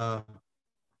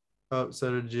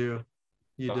 So did you?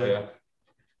 You did. Yeah.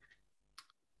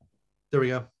 There we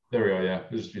go. Yeah,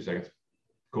 just a few seconds.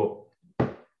 Cool.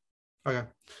 Okay.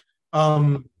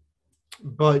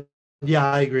 But yeah,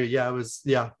 I agree. Yeah, it was.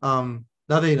 Yeah.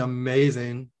 Nothing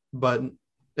amazing, but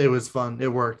it was fun.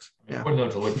 It worked. I wouldn't know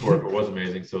what to look for if it was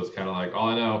amazing. So it's kind of like all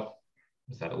I know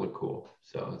is that it looked cool.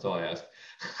 So that's all I ask.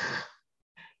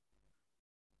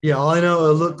 Yeah, all I know,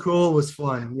 it looked cool, was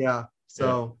fun. Yeah.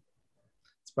 So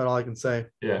that's about all I can say.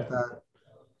 Yeah. That.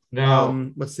 Now,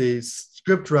 let's see.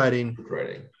 Script writing.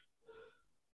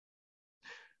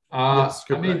 I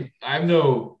mean, I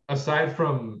know aside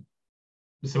from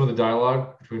some of the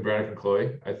dialogue between Braddock and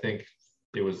Chloe, I think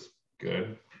it was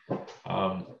good.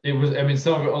 It was, I mean,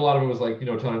 a lot of it was like,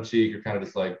 tongue in cheek or kind of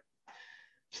just like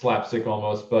slapstick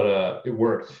almost, but it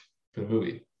worked for the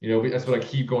movie. That's what I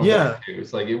keep going back to.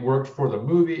 It's like it worked for the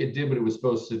movie. It did what it was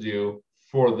supposed to do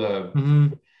for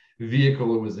the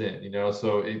vehicle it was in,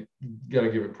 so it got to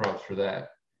give it props for that.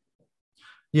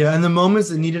 Yeah, and the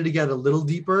moments it needed to get a little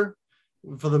deeper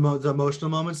for the emotional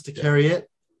moments to carry it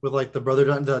with like the brother,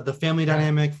 the family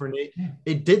dynamic for Nate.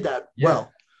 It did that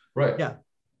well. Right. Yeah.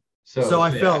 So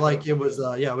I felt like it was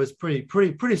it was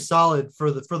pretty solid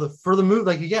for the movie.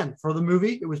 Like again, for the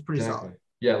movie, it was pretty solid.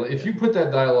 Yeah, if you put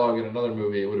that dialogue in another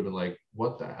movie, it would have been like,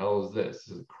 what the hell is this?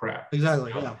 This is crap.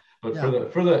 Exactly. Yeah. But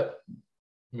for the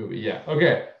movie,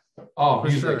 okay. Oh,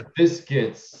 music. Sure. This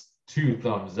gets 2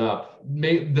 thumbs up.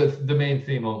 The main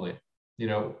theme only, you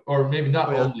know, or maybe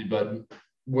not only, but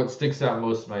what sticks out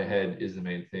most in my head is the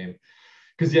main theme.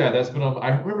 Because that's been on.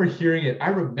 I remember hearing it.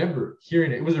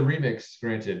 It was a remix,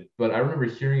 granted, but I remember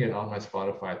hearing it on my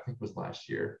Spotify. I think it was last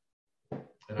year.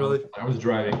 And really? I was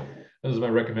driving. That was my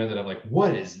recommended. I'm like,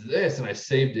 what is this? And I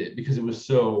saved it because it was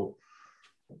so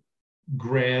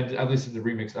grand, at least in the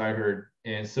remix I heard.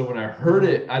 And so when I heard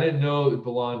it, I didn't know it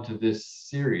belonged to this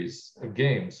series of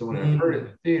games. So when I heard it in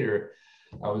the theater,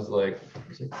 I was like,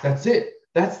 that's it.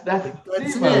 That's the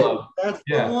theme I love. That's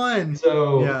the one.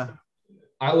 So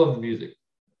I love the music.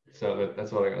 So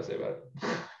that's what I gotta say about it.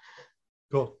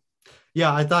 Cool.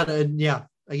 Yeah, I thought again,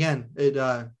 it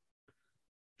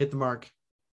hit the mark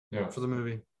for the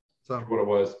movie. So what it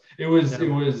was. It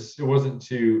wasn't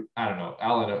too, I don't know.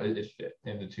 Alan, it fit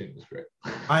and the tune was great.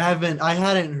 I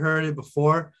hadn't heard it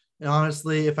before. And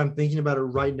honestly, if I'm thinking about it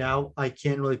right now, I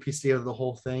can't really piece together the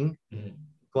whole thing. Mm-hmm.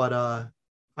 But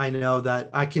I know that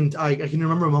I can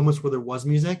remember moments where there was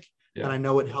music and I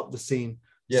know it helped the scene.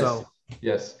 Yes.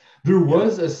 There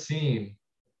was a scene.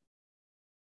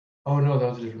 Oh no, that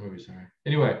was a different movie, sorry.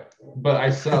 Anyway, but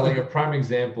I saw like a prime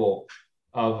example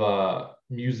of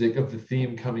music of the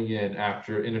theme coming in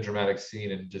in a dramatic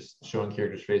scene and just showing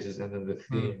characters' faces, and then the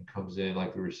theme comes in,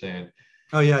 like we were saying.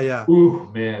 Oh yeah. Ooh,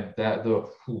 man, that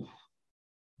whole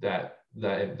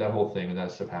thing and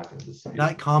that stuff happens.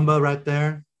 That combo right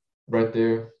there. Right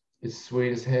there. It's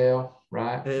sweet as hell,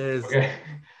 right? It is. Okay.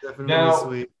 Definitely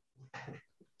sweet.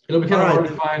 It'll be kind of hard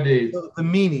to find the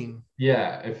meaning.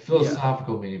 Yeah, a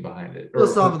philosophical meaning behind it.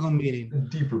 Philosophical meaning. A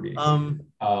deeper meaning.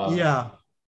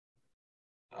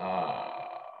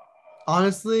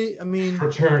 Honestly, I mean,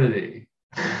 fraternity,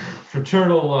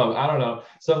 fraternal love. I don't know,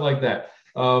 something like that.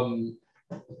 And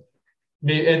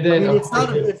then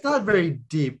it's not very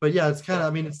deep, but it's kind of.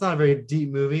 I mean, it's not a very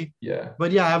deep movie. Yeah.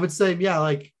 But I would say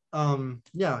like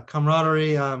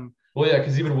camaraderie.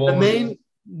 Because even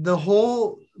the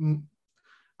whole.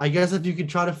 I guess if you could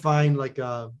try to find like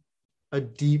a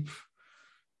deep,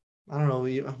 I don't know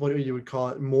what you would call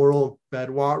it, moral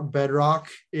bedrock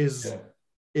is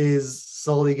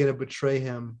Sully going to betray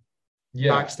him,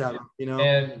 backstab him, you know?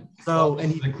 And so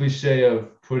the cliche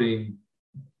of putting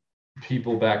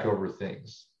people back over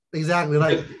things. Exactly.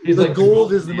 Like the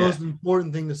gold is the most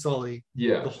important thing to Sully.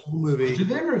 Yeah. The whole movie. Did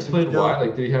they ever explain why?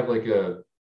 Like, did he have like or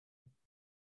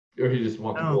he just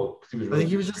wanted the gold? I think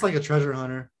he was just like a treasure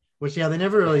hunter. Which they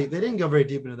didn't go very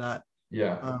deep into that.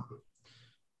 Yeah.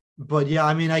 But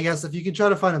I mean, I guess if you can try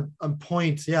to find a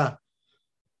point,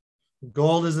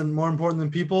 gold isn't more important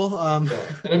than people. And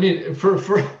I mean, for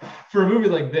a movie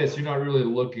like this, you're not really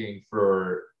looking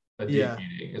for a deep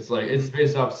meaning. It's like it's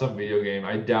based off some video game.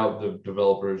 I doubt the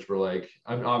developers were like,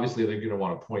 obviously they're gonna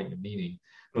want to point the meaning,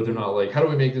 but they're not like, how do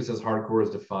we make this as hardcore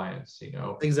as Defiance? You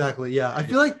know? Exactly. Yeah. I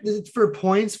feel like for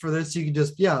points for this, you could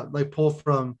just like pull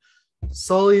from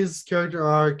Sully's character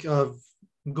arc of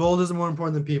gold is more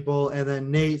important than people, and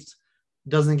then Nate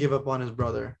doesn't give up on his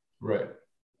brother. Right.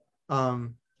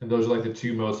 And those are like the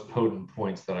 2 most potent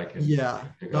points that I can. Yeah,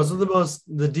 those are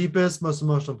the deepest, most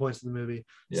emotional points of the movie.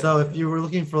 Yeah. So if you were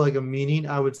looking for like a meaning,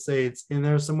 I would say it's in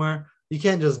there somewhere. You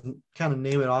can't just kind of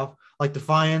name it off. Like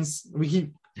Defiance, we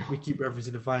keep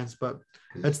referencing Defiance, but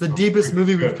it's the deepest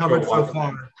movie we've covered so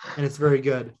far, and it's very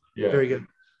good. Yeah. Very good.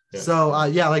 Yeah. So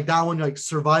like that one, like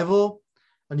survival,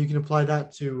 and you can apply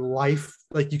that to life.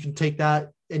 Like you can take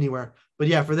that anywhere. But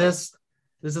for this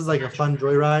is like a fun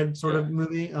joyride sort of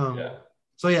movie.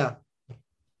 So yeah.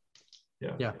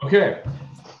 Okay.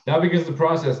 Now begins the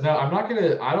process. Now I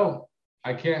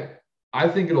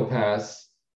think it'll pass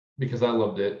because I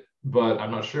loved it, but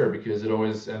I'm not sure because it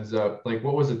always ends up like,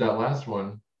 what was it? That last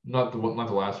one, not the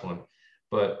last one,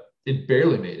 but it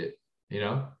barely made it, you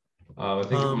know? I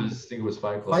think it was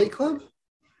Fight Club. Fight Club?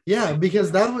 Yeah, because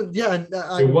that one,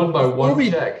 it won by one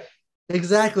check.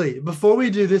 Exactly. Before we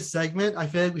do this segment, I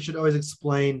feel like we should always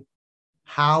explain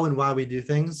how and why we do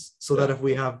things so that if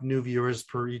we have new viewers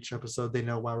per each episode, they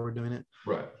know why we're doing it.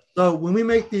 Right. So when we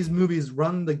make these movies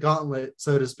run the gauntlet,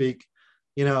 so to speak,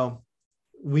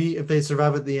 if they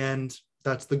survive at the end,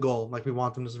 that's the goal. Like we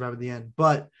want them to survive at the end.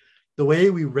 But the way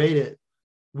we rate it,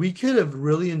 we could have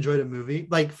really enjoyed a movie.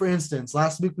 Like, for instance,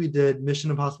 last week we did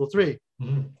Mission Impossible 3.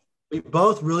 Mm-hmm. We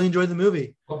both really enjoyed the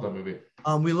movie. Love that movie.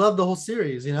 We loved the whole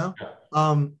series, Yeah.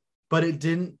 But it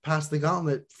didn't pass the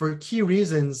gauntlet for key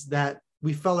reasons that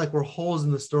we felt like were holes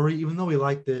in the story, even though we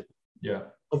liked it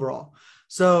overall.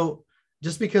 So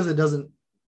just because it doesn't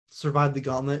survive the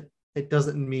gauntlet, it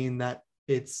doesn't mean that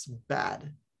it's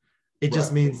bad. It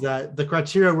just means that the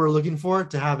criteria we're looking for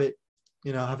to have it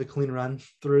have a clean run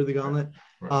through the gauntlet.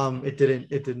 Right. It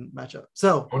didn't match up.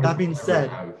 So that being said,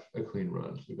 have a clean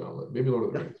run through the gauntlet. Maybe Lord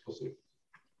of the Rings. We'll see.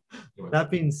 Anyway. That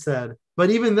being said, but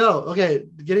even though, okay,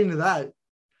 getting to that,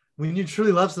 when you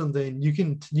truly love something,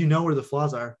 you know where the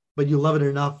flaws are, but you love it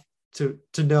enough to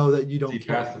know that you don't see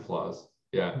past the flaws.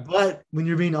 Yeah. But when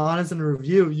you're being honest in a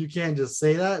review, you can't just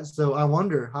say that. So I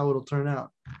wonder how it'll turn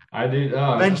out. I do.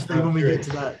 Eventually, when we get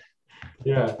to that.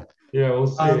 Yeah. We'll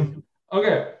see.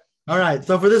 Okay. All right.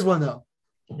 So for this one though,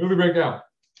 movie breakdown.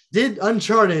 Did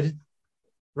Uncharted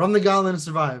run the gauntlet and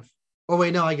survive? Oh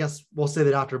wait, no. I guess we'll say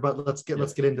that after. But let's get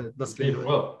into it.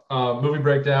 Well, movie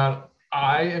breakdown.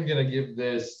 I am gonna give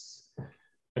this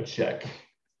a check.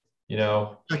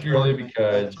 Purely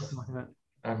because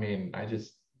I mean, I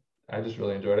just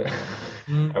really enjoyed it.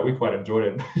 We quite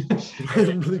enjoyed it.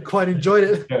 Really quite enjoyed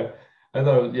it. Yeah, I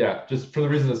thought, just for the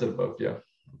reasons I said above. Yeah.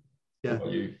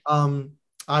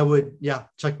 I would,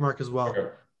 check mark as well. Okay.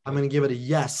 I'm gonna give it a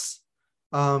yes.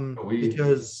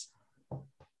 Because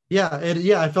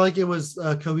I feel like it was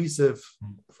cohesive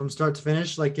from start to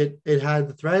finish. Like it had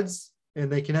the threads and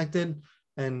they connected,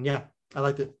 and I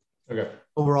liked it. Okay.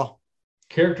 Overall.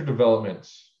 Character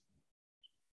development.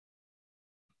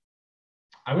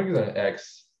 I'm gonna give that an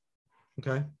X.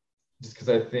 Okay. Just because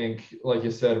I think, like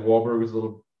you said, Wahlberg was a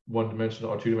little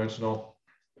one-dimensional or two-dimensional.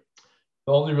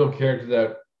 The only real character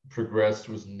that progressed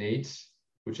was Nate,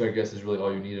 which I guess is really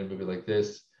all you need in a movie like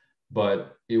this.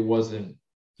 But it wasn't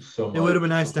so much. It would have been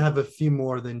nice to have a few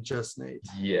more than just Nate.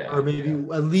 Yeah. Or maybe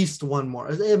at least one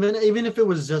more. Even if it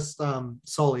was just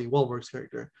Sully, Wahlberg's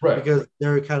character. Right. Because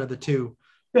they're kind of the two.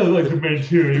 Yeah, like the main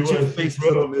two. The two faces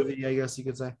of the movie, I guess you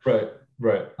could say.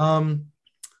 Right.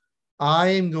 I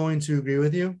am going to agree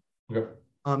with you. Okay.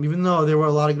 Even though there were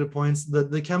a lot of good points,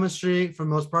 the chemistry for the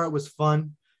most part was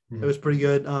fun. Mm-hmm. It was pretty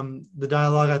good. The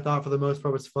dialogue I thought for the most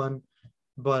part was fun,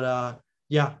 but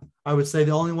I would say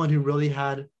the only one who really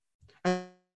had, and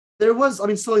there was,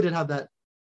 Sully did have that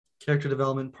character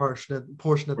development portion at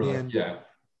the end. Yeah.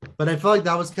 But I felt like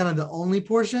that was kind of the only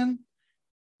portion.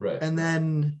 Right. And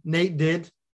then Nate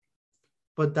did,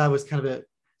 but that was kind of it.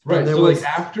 Right. So like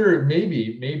after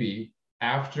maybe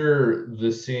after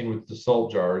the scene with the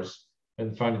salt jars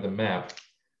and finding the map,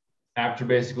 after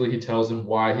basically he tells him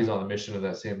why he's on the mission and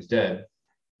that Sam's dead,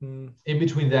 in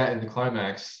between that and the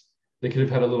climax, they could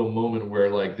have had a little moment where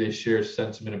like they share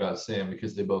sentiment about Sam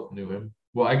because they both knew him.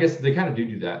 Well, I guess they kind of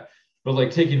do that, but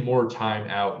like taking more time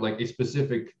out, like a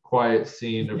specific quiet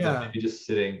scene of them maybe just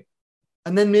sitting.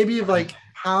 And then maybe like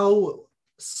how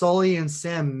Sully and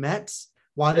Sam met,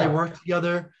 why they worked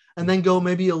together, and then go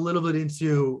maybe a little bit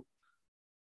into,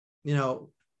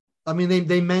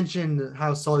 they mentioned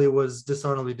how Sully was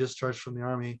dishonorably discharged from the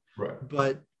army. Right.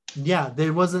 But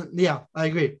there wasn't, I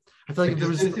agree. I feel like there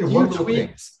was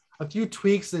a few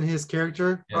tweaks in his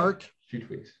character arc. A few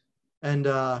tweaks. And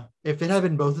if it had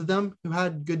been both of them who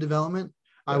had good development,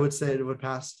 I would say it would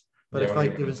pass. But I feel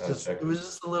like it was just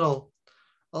a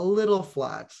little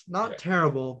flat. Not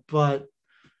terrible, but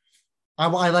I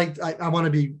want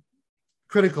to be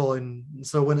critical, and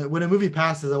so when a movie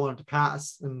passes, I want it to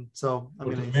pass, and so I'm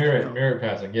going to merit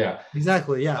passing.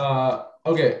 Exactly.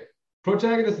 Okay,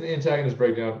 protagonist and antagonist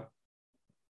breakdown.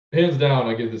 Hands down,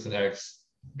 I give this an X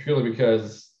purely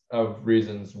because of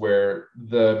reasons where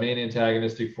the main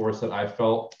antagonistic force that I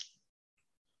felt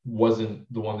wasn't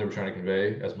the one they were trying to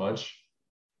convey as much,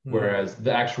 whereas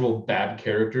the actual bad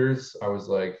characters, I was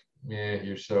like,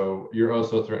 you're oh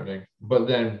so threatening. But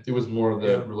then it was more of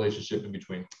the relationship in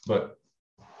between. But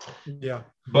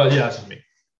that's just me.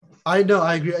 I know,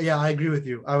 I agree. I agree with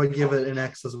you. I would give it an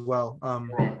X as well.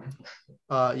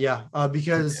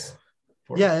 Because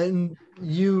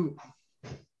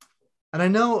and I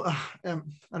know, I don't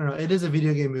know, it is a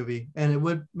video game movie, and it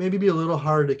would maybe be a little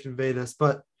hard to convey this,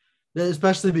 but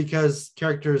especially because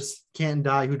characters can't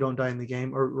die who don't die in the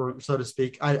game, or so to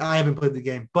speak. I haven't played the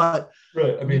game, but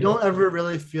you don't ever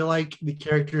really feel like the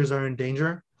characters are in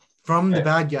danger from the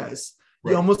bad guys.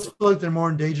 You almost feel like they're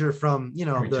more in danger from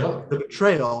the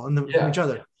betrayal and from each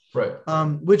other. Right.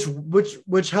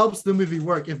 Which helps the movie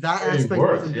work. If that aspect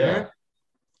wasn't there,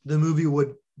 the movie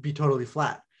would be totally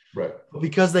flat. Right. But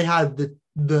because they had the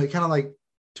kind of like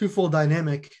twofold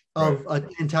dynamic of an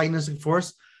antagonistic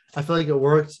force, I feel like it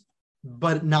worked,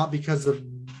 but not because of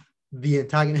the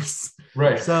antagonists.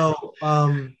 Right. So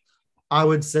I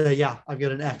would say I've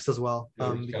got an X as well.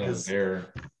 Because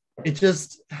it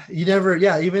just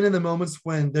even in the moments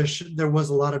when there was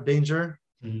a lot of danger,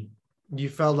 you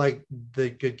felt like the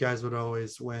good guys would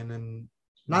always win, and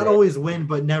not always win,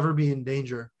 but never be in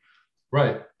danger.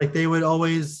 Right. Like they would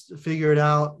always figure it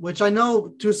out, which I know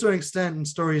to a certain extent in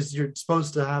stories you're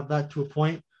supposed to have that to a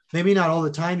point, Maybe not all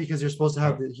the time because you're supposed to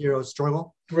have the hero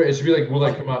struggle. Right. It should be like, will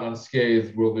they come out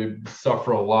unscathed? Will they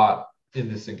suffer a lot in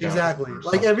this encounter? Exactly.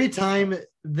 Like every time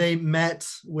they met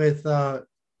with what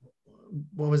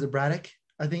was it, Braddock?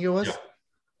 I think it was.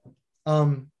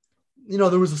 Yeah.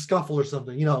 There was a scuffle or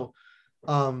something.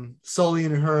 Sully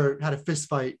and her had a fist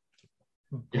fight.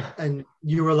 Yeah. And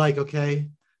you were like, okay,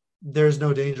 there's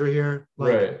no danger here.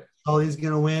 Like, right. Sully's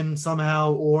gonna win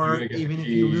somehow, or even if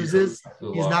he loses,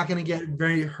 he's not gonna get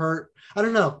very hurt. I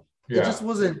don't know. Yeah. It just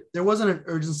wasn't. There wasn't an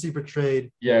urgency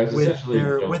portrayed. Yeah, it was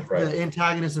with the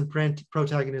antagonist and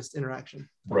protagonist interaction.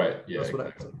 Right. Yeah. That's what I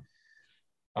would say.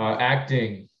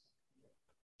 Acting,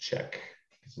 check.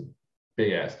 It's a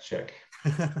big ass check.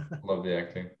 Love the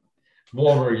acting.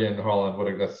 Wahlberg and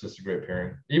Holland. That's just a great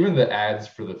pairing. Even the ads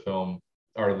for the film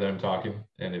are them talking,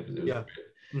 and it was great.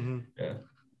 Mm-hmm. Yeah.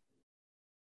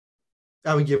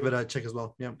 I would give it a check as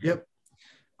well. Yeah. Yep.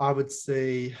 I would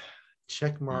say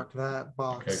check mark that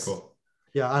box. Okay, cool.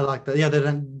 Yeah, I like that. Yeah, the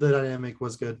dynamic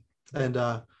was good. And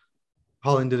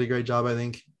Holland did a great job, I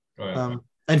think. Oh, yeah.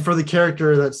 And for the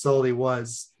character that Sully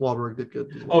was, Wahlberg did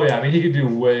good. Oh, yeah. I mean, he could do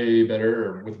way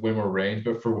better with way more range,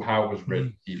 but for how it was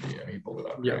written, he pulled it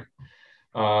up. Yeah.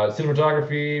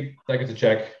 Cinematography, that gets a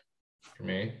check for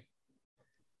me.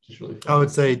 Just really fun.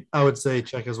 I would say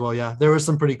check as well. Yeah, there were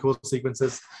some pretty cool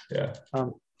sequences. Yeah.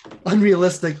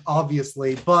 Unrealistic,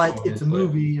 obviously, but it's a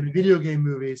movie and a video game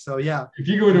movie, so yeah. If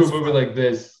you go into a movie like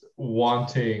this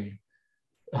wanting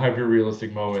hyper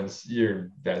realistic moments,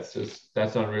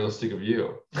 that's unrealistic of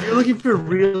you. If you're looking for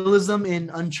realism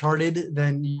in Uncharted,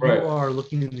 then you are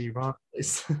looking in the wrong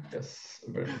place. Yes,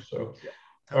 very much so.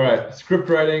 All right, script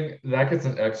writing, that gets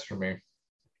an X for me,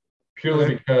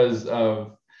 purely because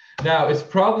of. Now, it's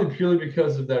probably purely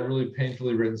because of that really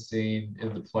painfully written scene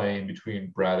in the plane between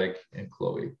Braddock and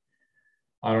Chloe.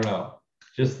 I don't know.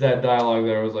 Just that dialogue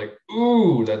there was like,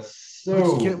 ooh, that's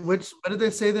so... What did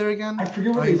they say there again? I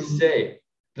forget what they say.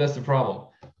 That's the problem.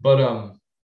 But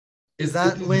is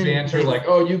that when banter like,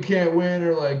 oh, you can't win,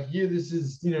 or like, this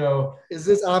is, Is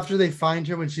this after they find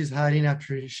her when she's hiding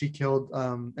after she killed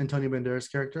Antonio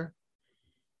Banderas' character?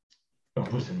 Oh,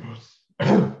 Puss in Boots.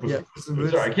 Yeah,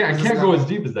 sorry, I can't go as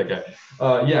deep as that guy.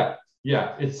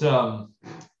 Yeah.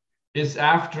 It's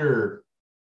after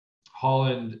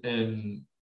Holland and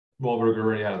Wahlberg are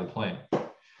already out of the plane.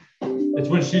 It's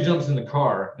when she jumps in the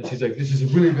car and she's like, "This is a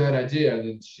really bad idea," and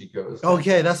then she goes.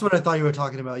 Okay, that's what I thought you were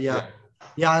talking about. Yeah.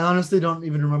 I honestly don't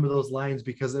even remember those lines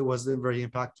because it wasn't very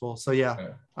impactful. So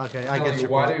yeah. Okay, I get you.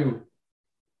 Why do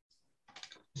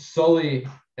Sully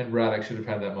and Braddock should have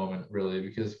had that moment, really,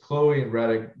 because Chloe and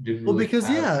Braddock didn't. Well, because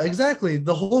exactly.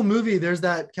 The whole movie, there's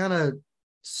that kind of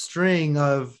string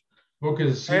of. Well,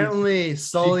 because apparently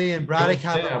Sully and Braddock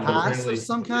have a past of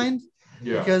some kind.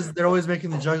 Yeah. Because they're always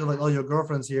making the joke of like, "Oh, your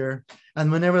girlfriend's here,"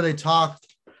 and whenever they talk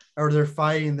or they're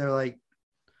fighting, they're like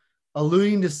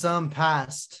alluding to some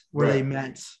past where they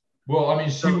met. Well, I mean,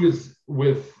 she was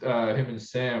with him and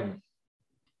Sam.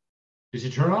 Did she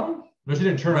turn on him? No, she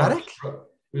didn't turn Braddock? on him.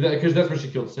 Because that's where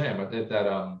she killed Sam at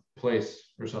that place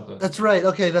or something. That's right.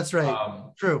 Okay, that's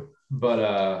right. True. But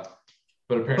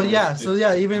apparently. But yeah, so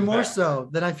yeah, even more so.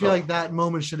 Then I feel like that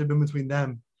moment should have been between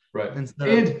them. Right. And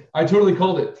I totally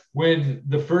called it when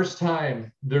the first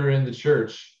time they're in the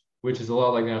church, which is a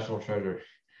lot like National Treasure.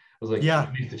 I was like,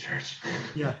 beneath the church.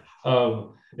 Yeah.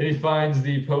 And he finds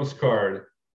the postcard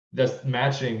that's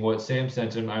matching what Sam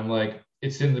sent him. I'm like,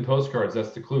 it's in the postcards.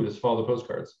 That's the clue. Just follow the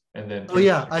postcards. And then. Oh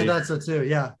yeah, I thought so too.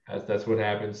 Yeah. That's what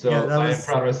happened. So I am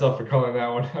proud of myself for calling that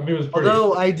one. I mean, it was pretty.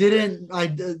 Although I didn't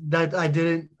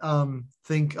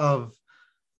think of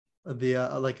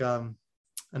the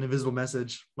an invisible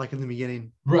message like in the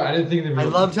beginning. Right. I didn't think. I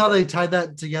loved how they tied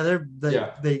that together.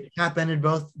 They cap-ended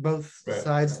both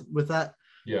sides with that.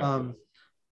 Yeah.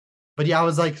 But yeah, I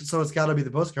was like, so it's got to be the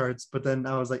postcards. But then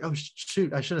I was like, oh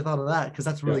shoot, I should have thought of that because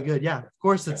that's really good. Yeah, of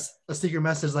course, it's a secret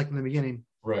message like in the beginning.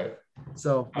 Right.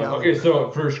 So okay, so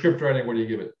for script writing, what do you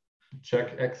give it?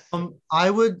 Check X.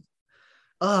 I would.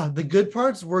 The good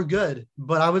parts were good,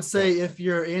 but I would say if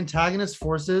your antagonist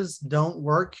forces don't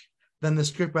work, then the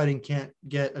script writing can't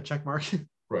get a check mark.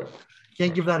 Right.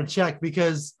 Can't give that a check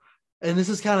because, and this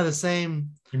is kind of the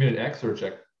same. You mean an X or a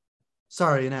check?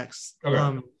 Sorry, an X.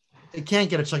 Okay. It can't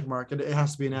get a check mark. It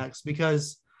has to be an X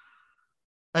because,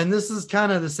 and this is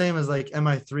kind of the same as like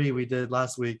MI3 we did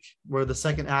last week, where the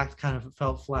second act kind of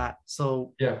felt flat.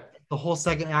 So the whole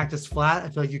second act is flat. I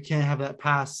feel like you can't have that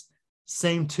pass.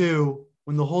 Same too,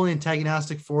 when the whole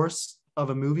antagonistic force of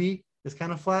a movie is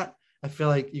kind of flat, I feel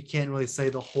like you can't really say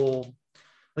the whole,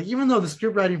 like even though the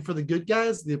script writing for the good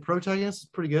guys, the protagonist is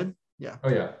pretty good. Yeah. Oh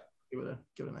yeah. Give it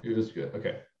an X. It was good.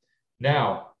 Okay.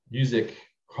 Now music.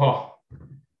 Oh,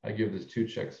 I give this 2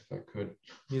 checks if I could.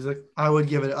 Music, I'll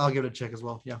give it a check as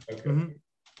well. Yeah. Okay. Mm-hmm.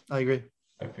 I agree.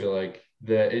 I feel like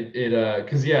that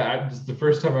because just the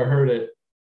first time I heard it,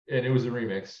 and it was a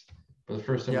remix, but the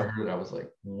first time I heard it, I was like,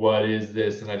 what is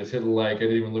this? And I just hit like, I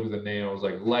didn't even look at the name. I was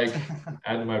like,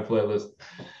 add to my playlist.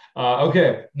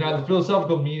 Okay, now the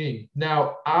philosophical meaning.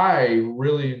 Now, I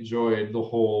really enjoyed the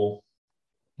whole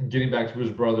getting back to his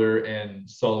brother and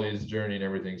Sully's journey and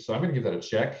everything. So I'm going to give that a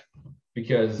check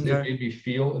because it made me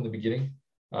feel in the beginning.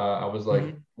 I was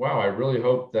like, wow, I really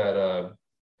hope that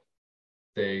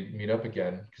they meet up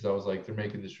again, because I was like, they're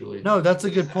making this really. No, that's a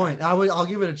good point. I'll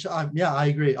give it a check. Yeah, I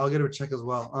agree. I'll give it a check as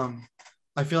well.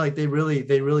 I feel like they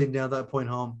really nailed that point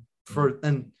home for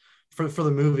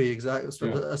the movie, exactly.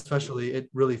 Especially, it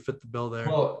really fit the bill there.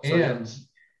 Well, so, and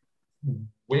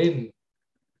when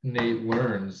Nate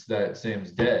learns that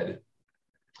Sam's dead,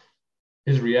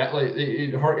 his in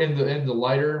the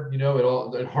lighter,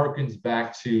 it harkens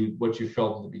back to what you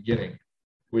felt in the beginning,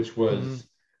 which was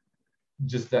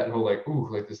just that whole like, ooh,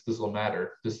 like this will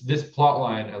matter. This plot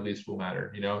line at least will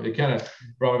matter. It kind of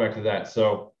brought me back to that.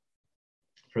 So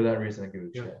for that reason, I give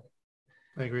it a check.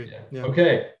 I agree. Yeah.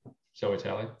 Okay. Shall we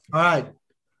tally? All right.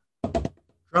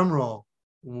 Drum roll.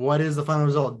 What is the final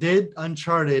result? Did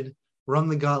Uncharted run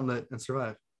the gauntlet and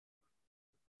survive?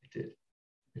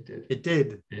 It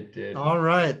did. All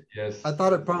right. Yes. I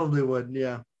thought it probably would.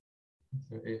 Yeah.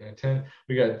 So 8, 9, 10.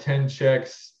 We got 10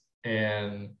 checks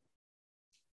and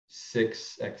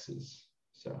 6 X's.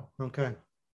 So okay.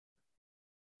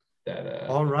 That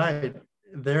all right.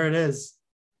 There it is.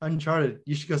 Uncharted.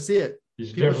 You should go see it. You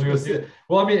should definitely go see it.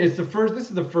 Well, I mean, this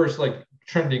is the first like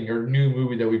trending or new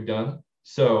movie that we've done.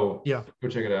 So yeah, go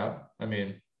check it out. I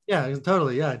mean, yeah,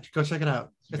 totally. Yeah, go check it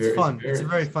out. It's fun. It's a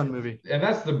very fun movie. And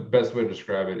that's the best way to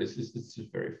describe it. It's just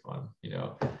very fun.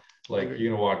 Like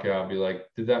you're gonna walk out and be like,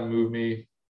 did that move me?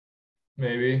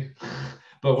 Maybe.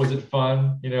 But was it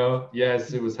fun?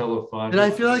 Yes, it was hella fun. Did I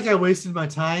feel like I wasted my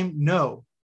time? No.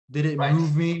 Did it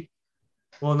move me?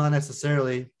 Well, not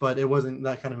necessarily, but it wasn't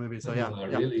that kind of movie. So yeah,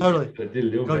 really. Totally.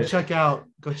 Go check out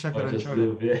Uncharted. Just a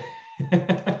little bit.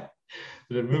 Did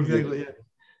it move exactly.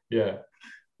 Yeah.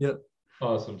 Yep.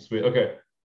 Awesome. Sweet. Okay.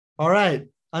 All right.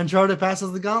 Uncharted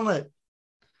passes the gauntlet.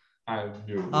 I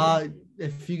knew.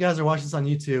 If you guys are watching this on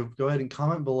YouTube, go ahead and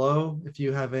comment below if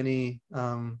you have any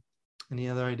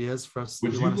other ideas for us.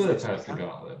 Would you let it pass the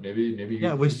gauntlet? Maybe.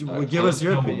 Yeah. Would give us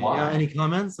your opinion? Any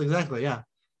comments? Exactly. Yeah.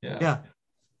 Yeah.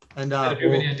 And if you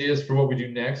have any ideas for what we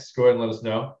do next, go ahead and let us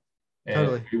know, and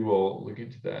totally. We will look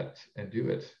into that and do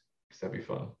it, because that'd be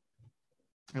fun.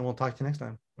 And we'll talk to you next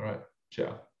time. All right.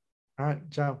 Ciao. All right.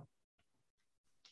 Ciao.